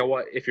 Just, you know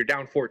what? If you're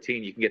down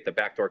 14, you can get the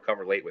backdoor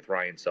cover late with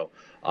Ryan. So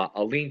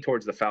I'll lean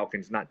towards the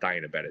Falcons, not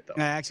dying to bet it,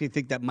 though. I actually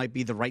think that might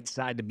be the right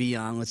side to be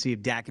on. Let's see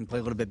if Dak can play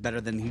a little bit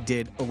better than he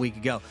did a week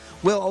ago.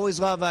 Will,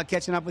 always love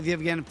catching up with you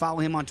again.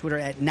 Follow him on Twitter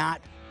at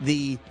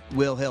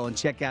 @NotTheWill Hill and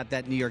check out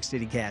that New York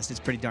City cast. It's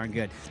pretty darn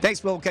good.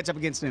 Thanks, Will. We'll catch up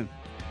again soon.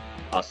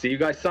 I'll see you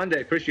guys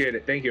Sunday. Appreciate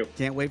it. Thank you.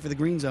 Can't wait for the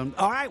Green Zone.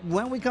 All right,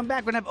 when we come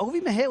back, we're going to have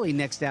Ovi Mihaly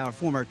next hour,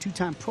 former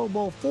 2-time Pro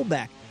Bowl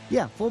fullback.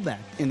 Yeah, fullback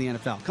in the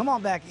NFL. Come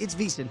on back. It's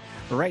VSiN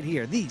right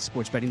here, the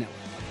Sports Betting Network.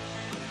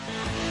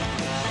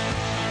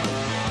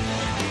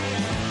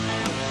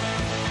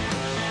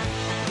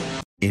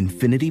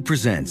 Infiniti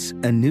presents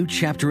a new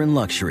chapter in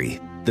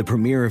luxury, the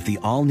premiere of the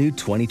all-new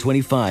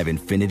 2025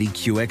 Infiniti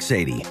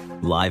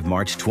QX80, live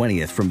March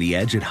 20th from the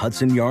Edge at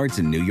Hudson Yards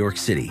in New York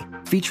City,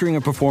 featuring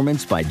a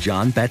performance by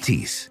John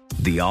Batiste.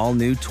 The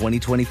all-new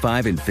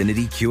 2025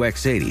 Infiniti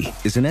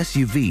QX80 is an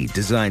SUV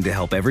designed to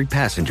help every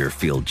passenger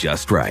feel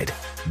just right.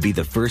 Be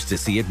the first to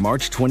see it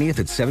March 20th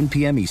at 7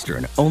 p.m.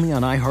 Eastern, only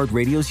on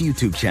iHeartRadio's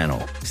YouTube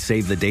channel.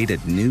 Save the date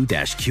at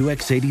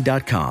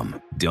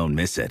new-QX80.com. Don't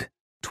miss it.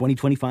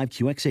 2025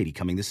 QX80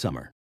 coming this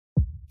summer.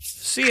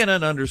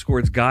 CNN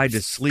Underscored's Guide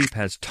to Sleep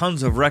has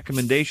tons of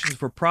recommendations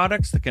for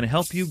products that can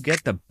help you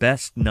get the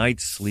best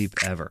night's sleep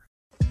ever.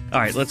 All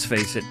right, let's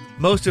face it,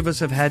 most of us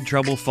have had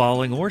trouble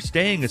falling or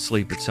staying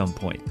asleep at some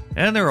point,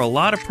 and there are a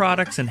lot of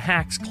products and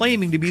hacks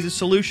claiming to be the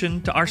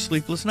solution to our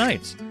sleepless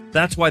nights.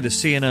 That's why the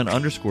CNN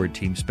Underscored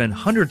team spend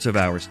hundreds of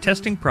hours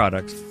testing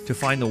products to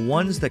find the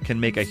ones that can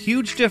make a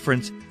huge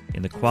difference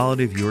in the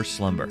quality of your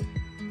slumber.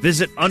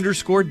 Visit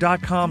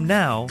underscored.com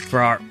now for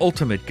our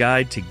ultimate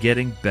guide to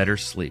getting better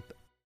sleep.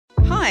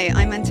 Hi,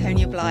 I'm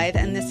Antonia Blythe,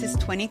 and this is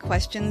 20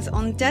 Questions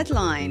on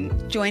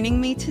Deadline.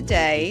 Joining me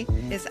today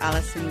is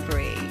Alison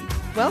Brie.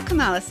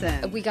 Welcome,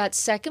 Alison. We got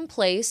second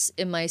place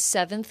in my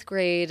 7th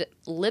grade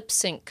lip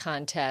sync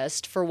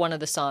contest for one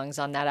of the songs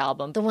on that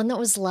album. The one that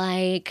was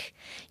like,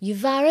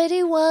 "You've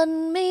already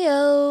won me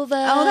over."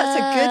 Oh, that's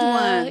a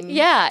good one.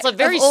 Yeah. It's a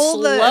very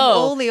slow. Of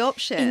all the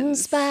options. In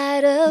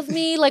spite of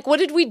me. Like, what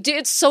did we do?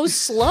 It's so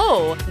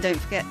slow. Don't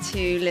forget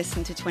to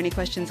listen to 20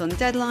 Questions on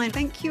Deadline.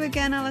 Thank you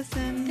again,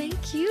 Alison.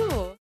 Thank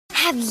you.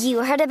 Have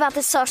you heard about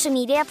the social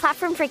media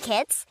platform for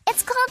kids?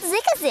 It's called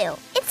Zigazoo.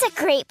 It's a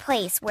great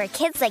place where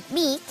kids like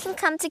me can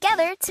come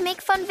together to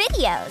make fun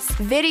videos.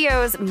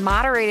 Videos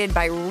moderated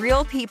by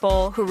real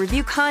people who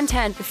review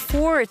content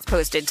before it's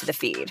posted to the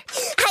feed.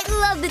 I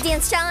love the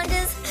dance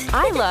challenges.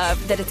 I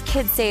love that it's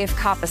kid-safe,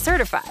 COPPA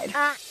certified.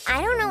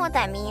 I don't know what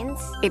that means.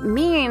 It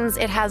means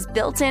it has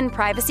built-in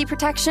privacy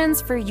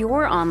protections for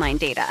your online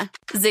data.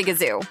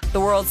 Zigazoo, the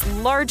world's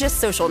largest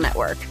social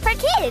network. For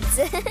kids.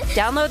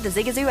 Download the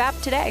Zigazoo app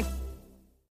today.